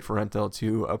ratings of Wait for Rental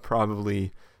to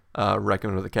probably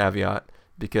recommend with a caveat,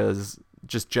 because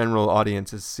just general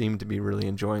audiences seem to be really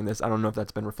enjoying this. I don't know if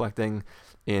that's been reflecting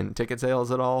in ticket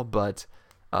sales at all, but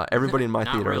everybody in my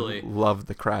theater really loved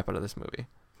the crap out of this movie.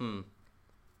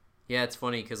 Yeah, it's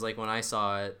funny because like when I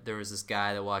saw it, there was this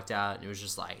guy that walked out and it was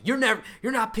just like, you're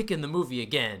not picking the movie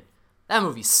again. That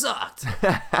movie sucked.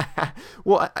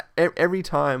 Well, every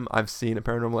time I've seen a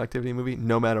Paranormal Activity movie,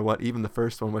 no matter what, even the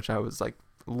first one, which I was like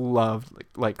loved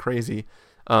like crazy,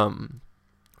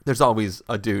 there's always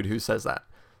a dude who says that.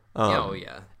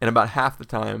 Yeah. And about half the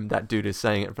time, that dude is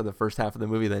saying it for the first half of the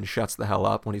movie, then shuts the hell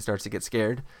up when he starts to get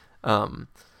scared.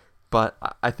 But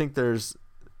I think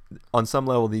on some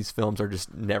level, these films are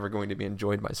just never going to be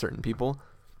enjoyed by certain people.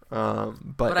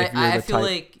 But if you're I feel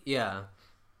like, yeah.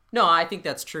 No, I think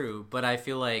that's true. But I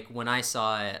feel like when I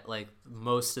saw it, like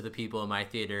most of the people in my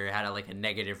theater had a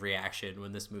negative reaction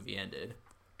when this movie ended.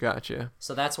 Gotcha.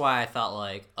 So that's why I felt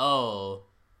like, oh,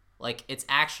 like it's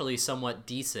actually somewhat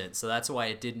decent. So that's why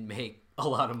it didn't make a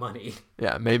lot of money.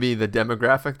 Yeah, maybe the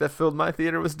demographic that filled my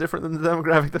theater was different than the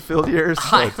demographic that filled yours.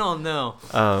 I don't know.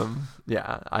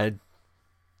 Yeah,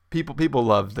 people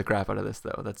loved the crap out of this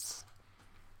though. That's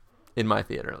in my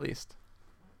theater at least.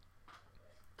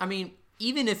 I mean,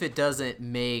 even if it doesn't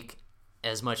make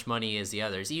as much money as the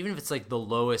others, even if it's like the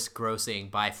lowest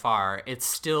grossing by far, it's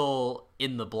still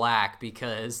in the black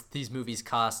because these movies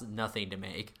cost nothing to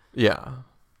make. Yeah.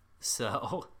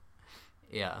 So,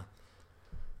 yeah.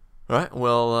 All right.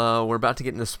 Well, we're about to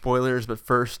get into spoilers, but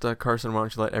first, Carson, why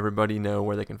don't you let everybody know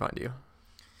where they can find you?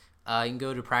 You can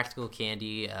go to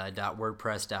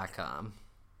practicalcandy.wordpress.com.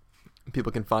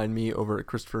 People can find me over at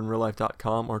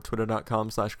ChristopherInRealLife.com or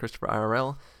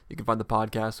Twitter.com/ChristopherIRL. You can find the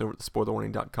podcast over at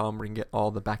SpoilerWarning.com, where you can get all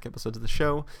the back episodes of the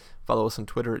show. Follow us on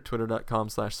Twitter at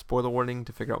Twitter.com/SpoilerWarning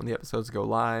to figure out when the episodes go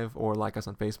live, or like us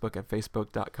on Facebook at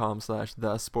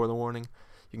Facebook.com/TheSpoilerWarning.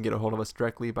 You can get a hold of us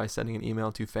directly by sending an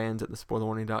email to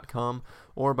fans@thespoilerwarning.com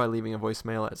or by leaving a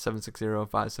voicemail at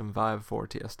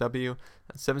 760-575-4TSW.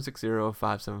 That's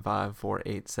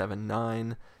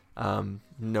 760-575-4879.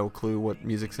 No clue what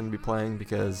music's going to be playing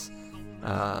because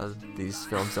these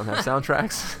films don't have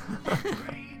soundtracks.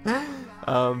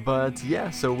 But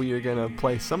yeah, so we are going to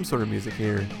play some sort of music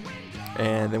here,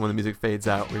 and then when the music fades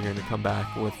out, we're going to come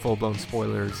back with full-blown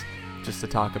spoilers just to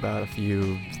talk about a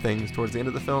few things towards the end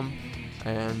of the film.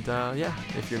 And yeah,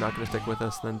 if you're not going to stick with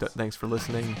us, then thanks for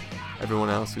listening. Everyone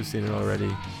else who's seen it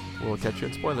already, we'll catch you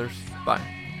in spoilers. Bye.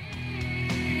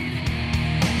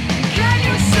 Can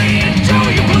you see it? Do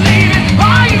you believe it?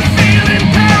 Are you feeling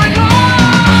paranormal?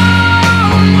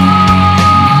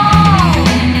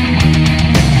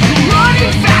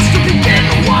 Running faster, begin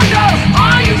to wonder.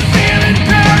 Are you feeling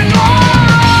paranormal?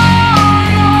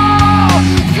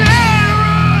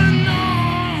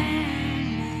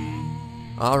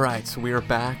 Alright, so we are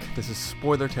back. This is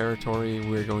spoiler territory.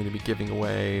 We're going to be giving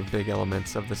away big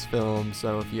elements of this film,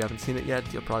 so if you haven't seen it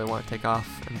yet, you'll probably want to take off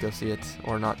and go see it,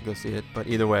 or not go see it, but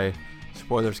either way,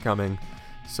 spoilers coming.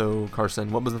 So,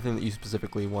 Carson, what was the thing that you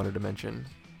specifically wanted to mention?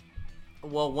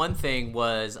 Well, one thing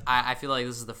was, I feel like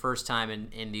this is the first time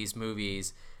in these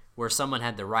movies where someone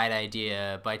had the right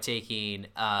idea by taking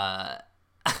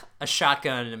a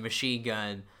shotgun and a machine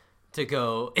gun to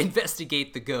go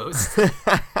investigate the ghost.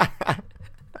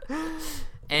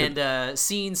 And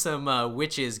seeing some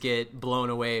witches get blown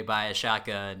away by a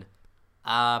shotgun,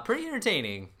 pretty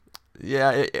entertaining.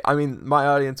 Yeah, I mean, my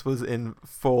audience was in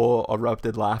full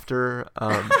erupted laughter.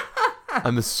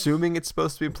 I'm assuming it's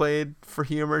supposed to be played for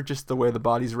humor, just the way the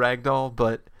body's ragdoll,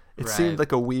 but it seemed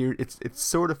like a weird. It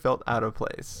sort of felt out of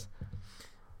place.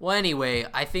 Well, anyway,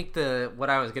 I think what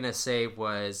I was gonna say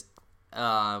was,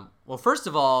 well, first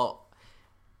of all,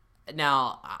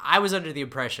 now I was under the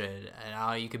impression,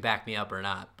 and you can back me up or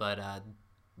not, but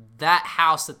that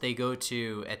house that they go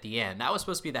to at the end, that was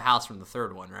supposed to be the house from the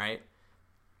third one, right?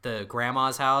 The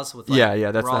grandma's house with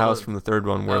yeah, that's the house from the third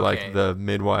one where like the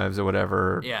midwives or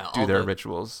whatever do their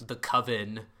rituals. The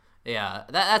coven,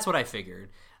 that's what I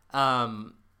figured.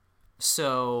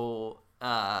 So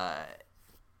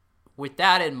with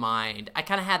that in mind, I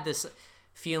kind of had this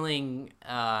feeling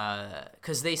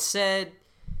because they said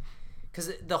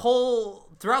throughout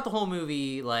the whole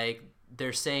movie, like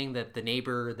they're saying that the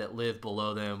neighbor that lived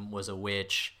below them was a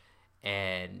witch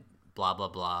and blah blah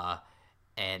blah,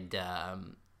 and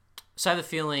so I have a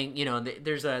feeling,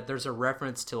 there's a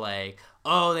reference to like,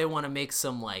 oh, they want to make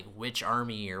some like witch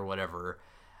army or whatever.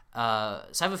 So I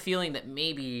have a feeling that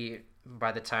maybe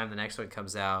by the time the next one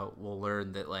comes out, we'll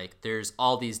learn that like there's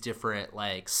all these different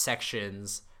like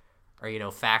sections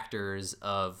or factors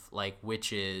of like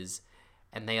witches,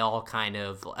 and they all kind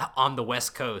of on the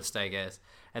West Coast, I guess,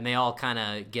 and they all kind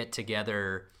of get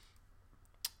together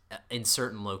in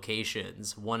certain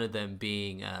locations. One of them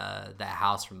being that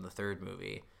house from the third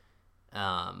movie.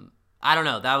 I don't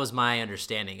know. That was my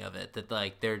understanding of it. That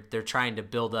like they're trying to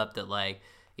build up that like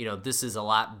this is a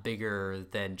lot bigger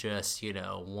than just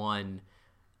one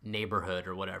neighborhood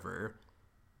or whatever.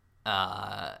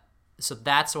 So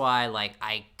that's why like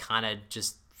I kind of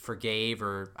just forgave,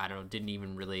 or I don't know, didn't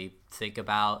even really think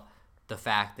about the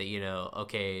fact that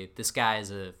okay, this guy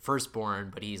is a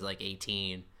firstborn, but he's like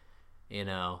 18.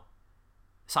 So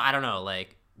I don't know,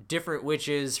 like different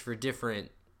witches for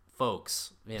different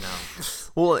folks,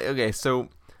 Well, okay, so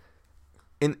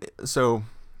in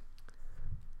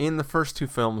the first two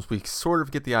films, we sort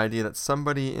of get the idea that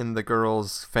somebody in the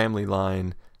girl's family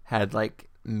line had like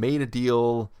made a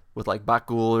deal with like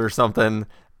Bakul or something,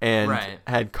 and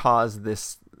had caused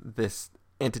this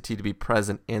entity to be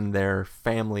present in their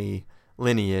family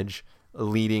lineage,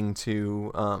 leading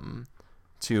to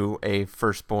a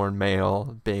firstborn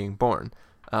male being born.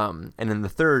 And in the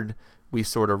third, we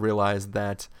sort of realized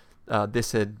that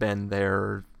this had been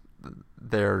their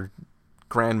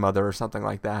grandmother or something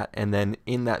like that, and then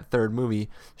in that third movie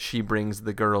she brings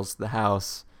the girls to the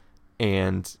house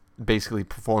and basically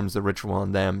performs the ritual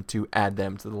on them to add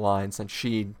them to the line, since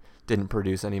she didn't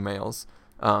produce any males.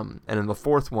 And in the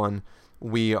fourth one,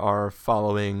 we are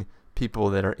following people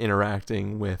that are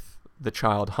interacting with the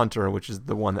child Hunter, which is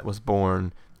the one that was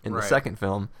born in the second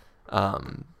film,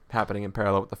 happening in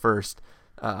parallel with the first.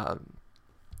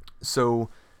 So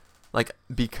like,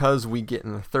 because we get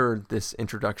in the third this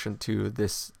introduction to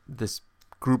this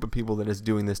group of people that is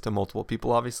doing this to multiple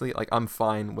people, obviously, like, I'm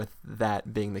fine with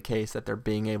that being the case, that they're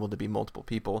being able to be multiple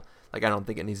people. Like, I don't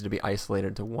think it needs to be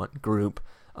isolated to one group,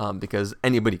 because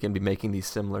anybody can be making these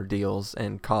similar deals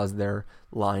and cause their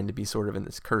line to be sort of in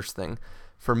this curse thing.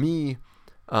 For me,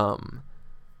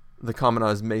 the comment I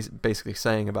was basically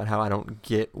saying about how I don't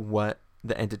get what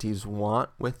the entities want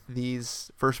with these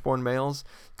firstborn males,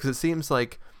 because it seems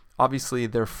like obviously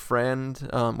their friend,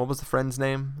 what was the friend's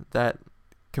name that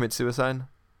commits suicide?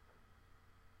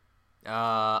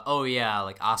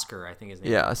 Like Oscar, I think his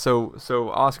name. Yeah, so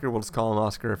Oscar, we'll just call him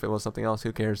Oscar. If it was something else,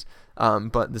 who cares?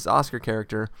 But this Oscar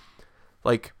character,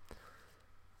 like,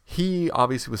 he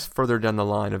obviously was further down the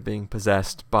line of being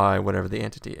possessed by whatever the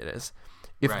entity it is.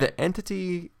 If the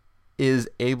entity is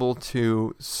able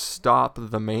to stop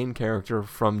the main character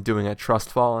from doing a trust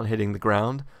fall and hitting the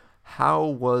ground, how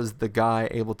was the guy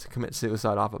able to commit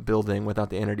suicide off a building without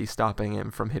the entity stopping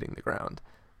him from hitting the ground?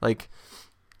 Like,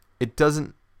 it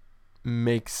doesn't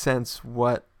make sense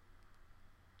what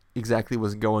exactly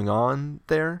was going on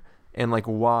there, and like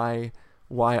why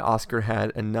Oscar had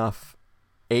enough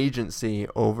agency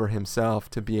over himself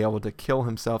to be able to kill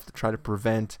himself to try to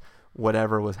prevent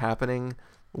whatever was happening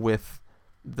with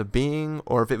the being,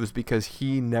 or if it was because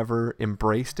he never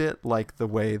embraced it like the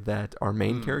way that our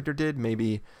main character did.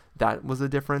 Maybe that was the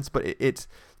difference, but it's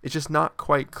just not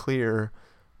quite clear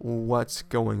what's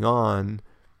going on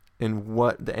and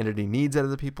what the entity needs out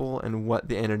of the people and what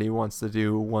the entity wants to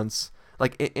do once.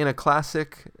 Like, in a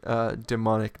classic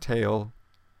demonic tale,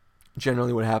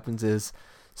 generally what happens is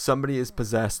somebody is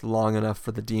possessed long enough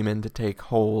for the demon to take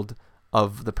hold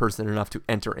of the person enough to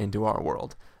enter into our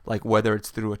world. Like whether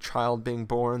it's through a child being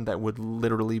born that would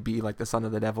literally be like the son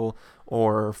of the devil,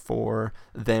 or for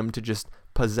them to just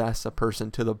possess a person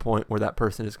to the point where that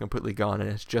person is completely gone and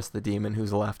it's just the demon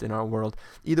who's left in our world.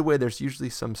 Either way, there's usually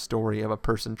some story of a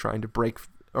person trying to break,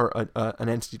 or an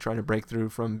entity trying to break through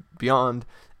from beyond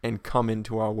and come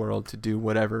into our world to do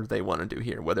whatever they want to do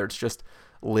here, whether it's just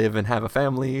live and have a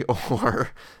family, or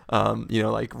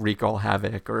like wreak all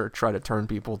havoc or try to turn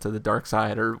people to the dark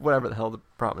side, or whatever the hell the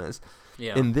problem is.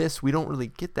 Yeah. In this, we don't really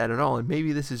get that at all, and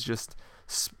maybe this is just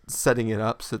setting it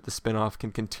up so that the spinoff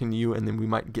can continue, and then we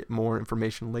might get more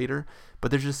information later. But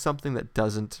there's just something that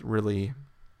doesn't really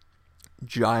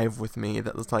jive with me.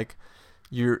 That was like,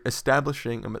 you're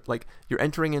establishing, like you're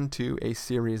entering into a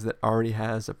series that already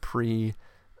has a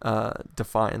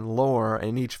defined lore,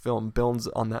 and each film builds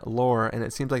on that lore, and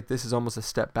it seems like this is almost a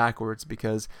step backwards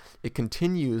because it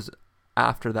continues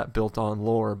after that built-on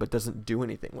lore but doesn't do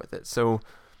anything with it. So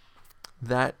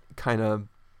that kind of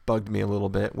bugged me a little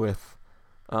bit with,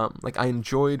 I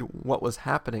enjoyed what was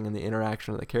happening in the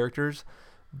interaction of the characters,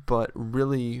 but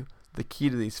really the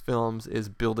key to these films is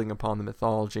building upon the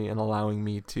mythology and allowing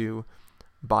me to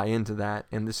buy into that,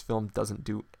 and this film doesn't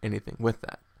do anything with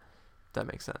that. If that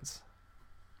makes sense.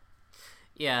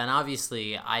 Yeah, and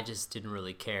obviously I just didn't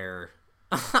really care.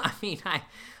 I mean,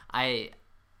 I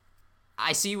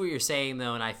see what you're saying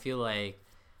though, and I feel like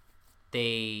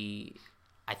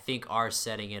I think are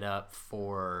setting it up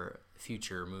for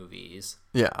future movies.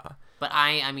 Yeah. But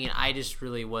I just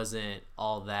really wasn't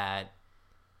all that,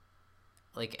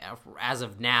 like, as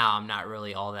of now, I'm not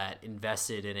really all that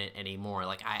invested in it anymore.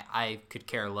 Like, I could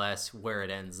care less where it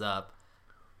ends up.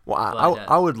 Well,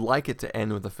 I would like it to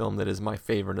end with a film that is my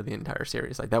favorite of the entire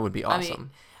series. Like, that would be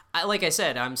awesome. Like I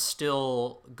said, I'm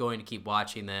still going to keep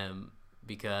watching them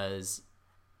because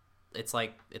it's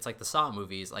like the Saw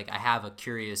movies. Like, I have a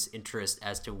curious interest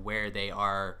as to where they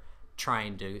are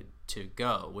trying to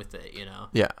go with it, you know?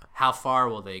 Yeah. How far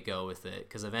will they go with it?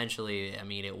 Because eventually,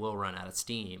 it will run out of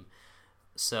steam.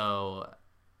 So,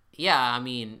 yeah,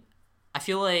 I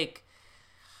feel like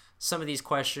some of these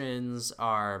questions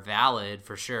are valid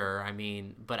for sure.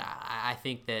 But I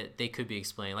think that they could be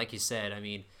explained. Like you said,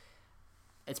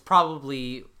 that's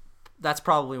probably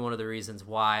one of the reasons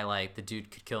why, like, the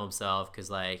dude could kill himself, because,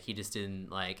 like, he just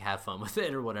didn't, like, have fun with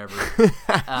it or whatever.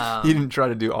 He didn't try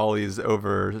to do all these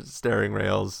over steering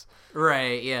rails.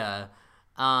 Right, yeah.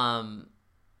 But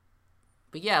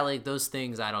yeah, like, those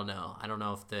things, I don't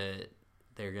know if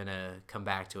they're gonna come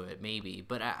back to it, maybe.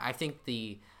 But I think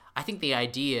the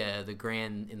idea, in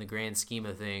the grand scheme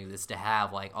of things, is to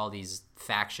have, like, all these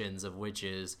factions of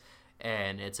witches,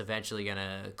 and it's eventually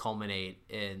gonna culminate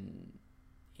in,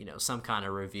 some kind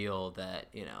of reveal that,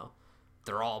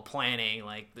 they're all planning,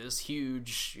 like, this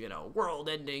huge,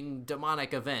 world-ending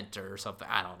demonic event or something.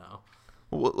 I don't know.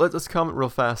 Well, let's comment real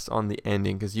fast on the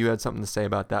ending, because you had something to say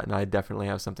about that, and I definitely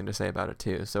have something to say about it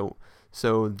too. So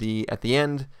at the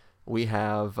end, we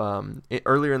have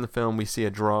earlier in the film we see a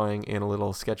drawing in a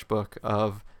little sketchbook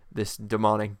of this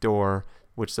demonic door,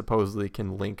 which supposedly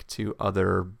can link to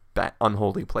other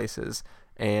unholy places.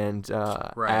 And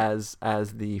right.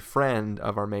 as the friend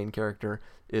of our main character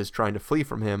is trying to flee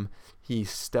from him, he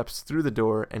steps through the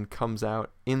door and comes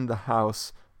out in the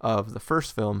house of the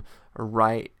first film,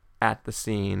 right at the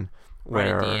scene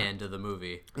where, right at the end of the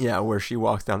movie. Yeah, where she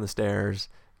walks down the stairs,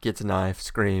 gets a knife,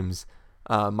 screams.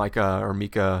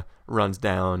 Mika runs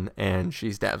down and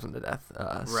she stabs him to death.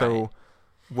 Right. So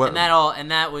what?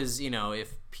 And that was,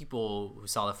 if people who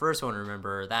saw the first one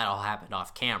remember, that all happened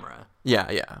off camera. Yeah.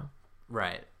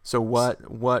 Right. So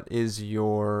what is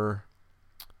your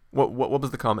what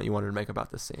was the comment you wanted to make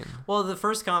about this scene? Well, the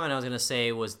first comment I was going to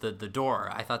say was the door.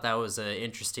 I thought that was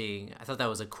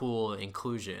a cool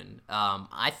inclusion.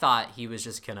 I thought he was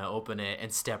just going to open it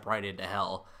and step right into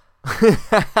hell.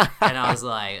 And I was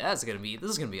like, this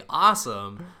is gonna be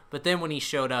awesome. But then when he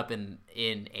showed up in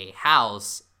a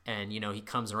house and he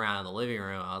comes around in the living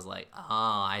room, I was like, oh,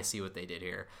 I see what they did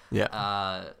here.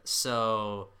 Yeah.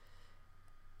 So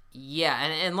yeah,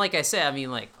 and like I said,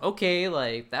 okay,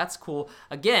 like, that's cool.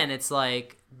 Again, it's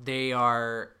like they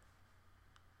are.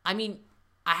 I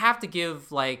have to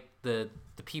give, like, the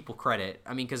people credit.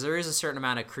 Because there is a certain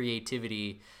amount of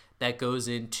creativity that goes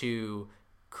into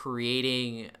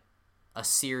creating a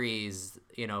series,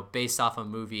 based off a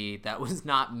movie that was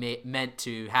not meant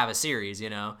to have a series,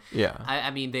 Yeah.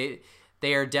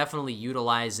 They are definitely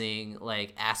utilizing,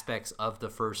 like, aspects of the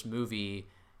first movie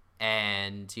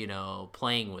and,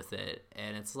 playing with it.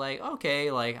 And it's like,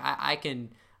 okay, like, I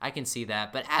can see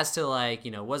that. But as to, like,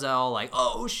 was it all like,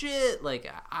 oh shit?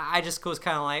 Like, I just was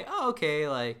kind of like, oh, okay,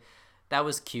 like, that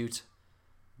was cute.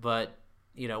 but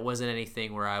it wasn't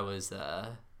anything where I was I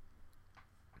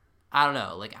don't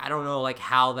know, like I don't know like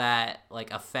how that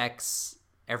like affects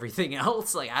everything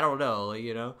else. Like I don't know, like,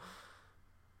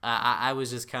 I was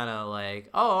just kind of like,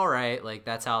 oh, all right, like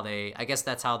I guess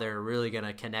that's how they're really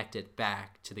gonna connect it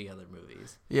back to the other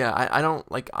movies. Yeah, I don't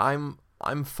like.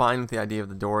 I'm fine with the idea of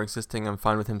the door existing. I'm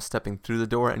fine with him stepping through the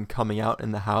door and coming out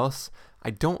in the house. I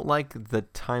don't like the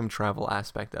time travel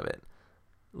aspect of it,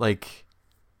 like,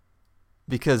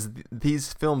 because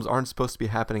these films aren't supposed to be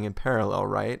happening in parallel,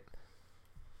 right?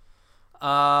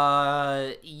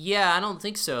 Yeah, I don't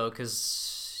think so,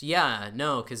 because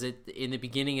in the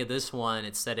beginning of this one,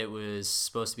 it said it was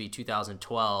supposed to be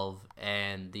 2012,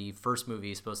 and the first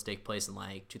movie is supposed to take place in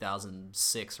like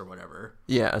 2006 or whatever.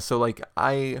 Yeah, so like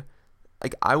I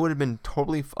would have been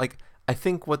totally like, I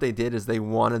think what they did is they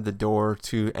wanted the door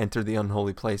to enter the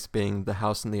unholy place being the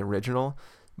house in the original,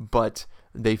 but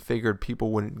they figured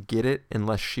people wouldn't get it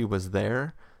unless she was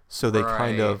there. So they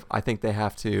kind of, I think they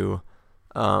have to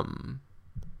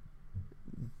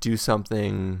do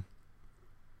something.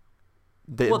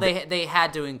 They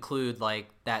had to include like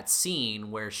that scene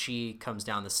where she comes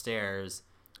down the stairs.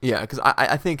 Yeah, because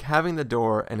I think having the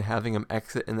door and having him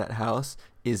exit in that house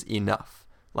is enough.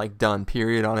 Like, done,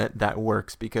 period on it. That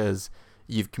works because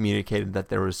you've communicated that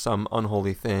there was some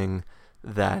unholy thing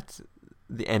that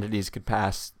the entities could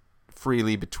pass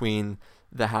freely between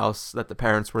the house that the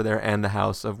parents were there and the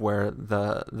house of where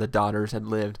the daughters had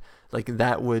lived. Like,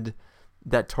 that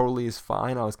totally is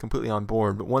fine. I was completely on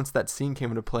board. But once that scene came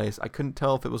into place, I couldn't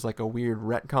tell if it was like a weird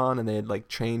retcon and they had like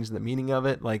changed the meaning of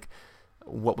it, like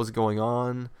what was going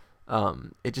on.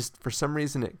 It just, for some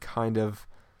reason, it kind of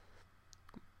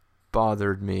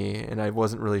bothered me, and I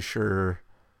wasn't really sure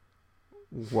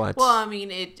what. Well, I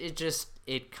mean,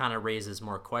 it kind of raises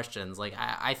more questions. Like,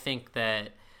 I think that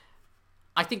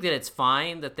it's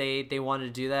fine that they wanted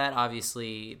to do that.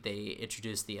 Obviously, they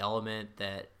introduced the element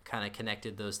that kind of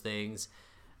connected those things,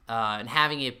 and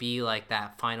having it be like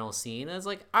that final scene, I was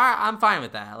like, all right, I'm fine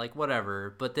with that, like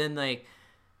whatever. But then like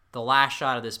the last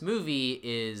shot of this movie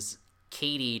is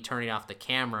Katie turning off the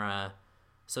camera.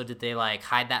 So did they like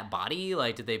hide that body?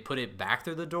 Like, did they put it back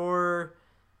through the door?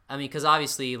 I mean, because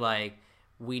obviously, like,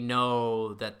 we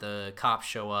know that the cops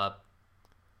show up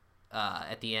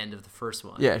at the end of the first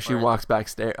one. Yeah, she walks back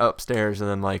upstairs and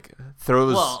then like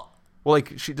throws. Well,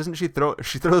 like she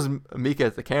throws Mika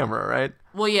at the camera, right?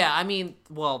 Well, yeah. I mean,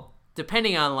 well,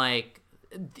 depending on like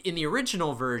in the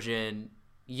original version,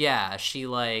 yeah, she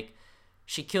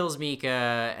kills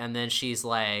Mika, and then she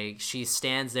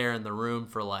stands there in the room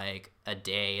for like a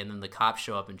day, and then the cops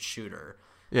show up and shoot her.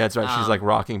 Yeah, that's right. She's like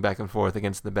rocking back and forth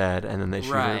against the bed, and then they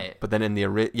shoot her. But then in the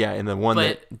one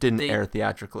that didn't air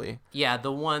theatrically. Yeah,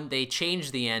 the one they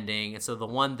changed the ending, and so the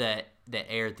one that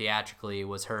aired theatrically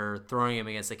was her throwing him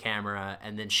against the camera,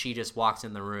 and then she just walks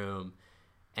in the room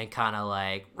and kind of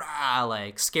like rah,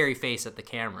 like scary face at the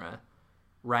camera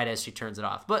right as she turns it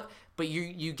off. But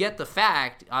you get the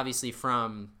fact, obviously,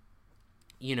 from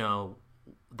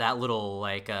that little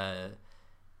like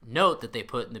note that they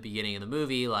put in the beginning of the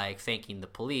movie, like thanking the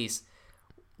police.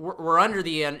 We're under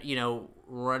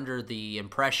the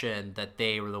impression that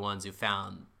they were the ones who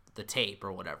found the tape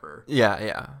or whatever.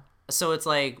 Yeah. So it's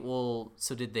like, well,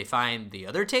 so did they find the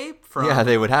other tape from? Yeah,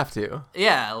 they would have to.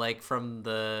 Yeah, like from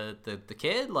the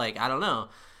kid. Like, I don't know.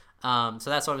 So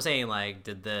that's what I'm saying. Like,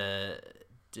 did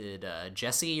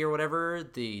Jesse or whatever?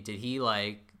 Did he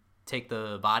like take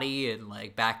the body and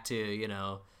like back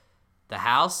to the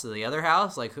house, the other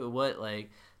house? Like, what? Like,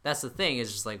 that's the thing.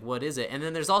 Is just like, what is it? And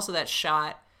then there's also that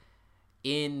shot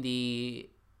in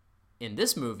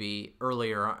this movie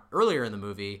earlier in the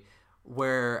movie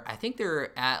where I think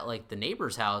they're at like the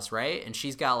neighbor's house, right? And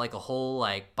she's got like a whole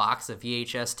like box of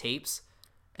VHS tapes,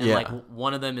 and like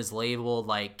one of them is labeled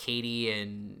like Katie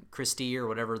and Christy or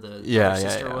whatever the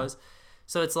sister was.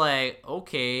 So it's like,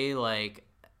 okay, like,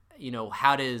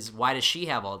 why does she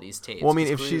have all these tapes? Well, I mean,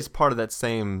 if she's part of that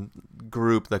same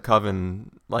group, the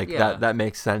Coven, like that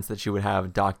makes sense that she would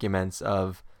have documents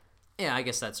of. Yeah, I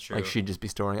guess that's true. Like, she'd just be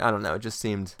storing. I don't know. It just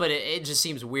seemed. But it just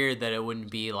seems weird that it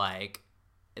wouldn't be like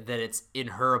that. It's in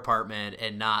her apartment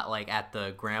and not like at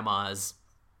the grandma's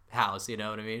house. You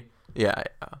know what I mean? Yeah.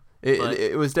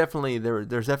 It was definitely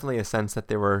there's definitely a sense that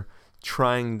they were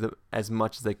trying as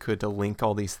much as they could to link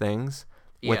all these things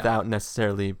without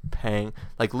necessarily paying.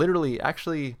 Like, literally,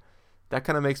 actually, that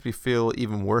kind of makes me feel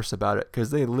even worse about it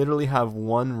because they literally have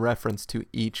one reference to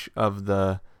each of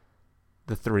the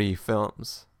three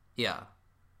films. Yeah,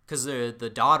 because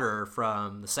the daughter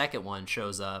from the second one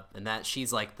shows up, and that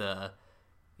she's like the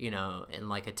in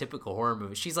like a typical horror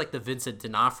movie. She's like the Vincent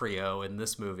D'Onofrio in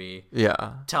this movie.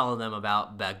 Yeah. Telling them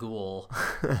about Bagul,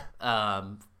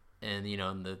 and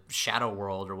in the shadow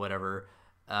world or whatever.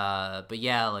 But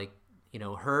yeah, like,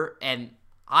 her, and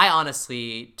I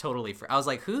honestly totally, I was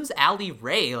like, who's Ali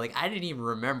Ray? Like, I didn't even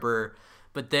remember.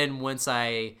 But then once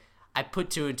I put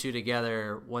two and two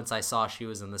together, once I saw she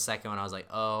was in the second one, I was like,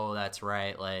 oh, that's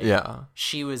right. Like, Yeah.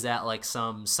 she was at like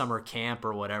some summer camp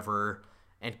or whatever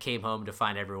and came home to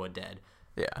find everyone dead.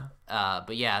 Yeah.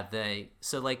 But yeah,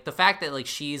 so like the fact that like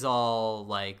she's all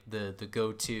like the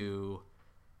go-to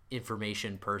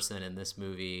information person in this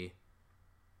movie,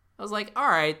 I was like, all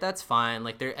right, that's fine.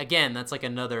 Like, that's like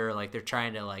another, like, they're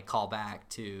trying to like call back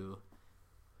to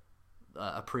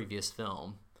a previous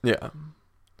film. Yeah.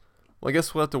 Well, I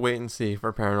guess we'll have to wait and see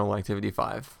for Paranormal Activity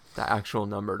 5, the actual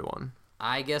numbered one.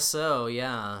 I guess so.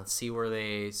 Yeah. See where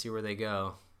they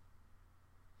go.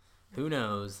 Who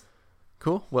knows?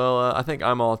 Cool. Well, I think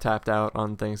I'm all tapped out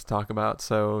on things to talk about.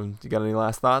 So, you got any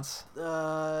last thoughts?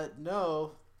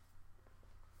 No.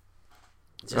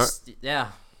 Just yeah.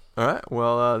 All right.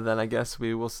 Well, then I guess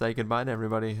we will say goodbye to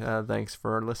everybody. Thanks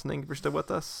for listening if you're still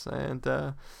with us,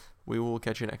 and we will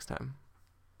catch you next time.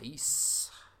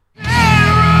 Peace.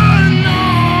 Paranormal!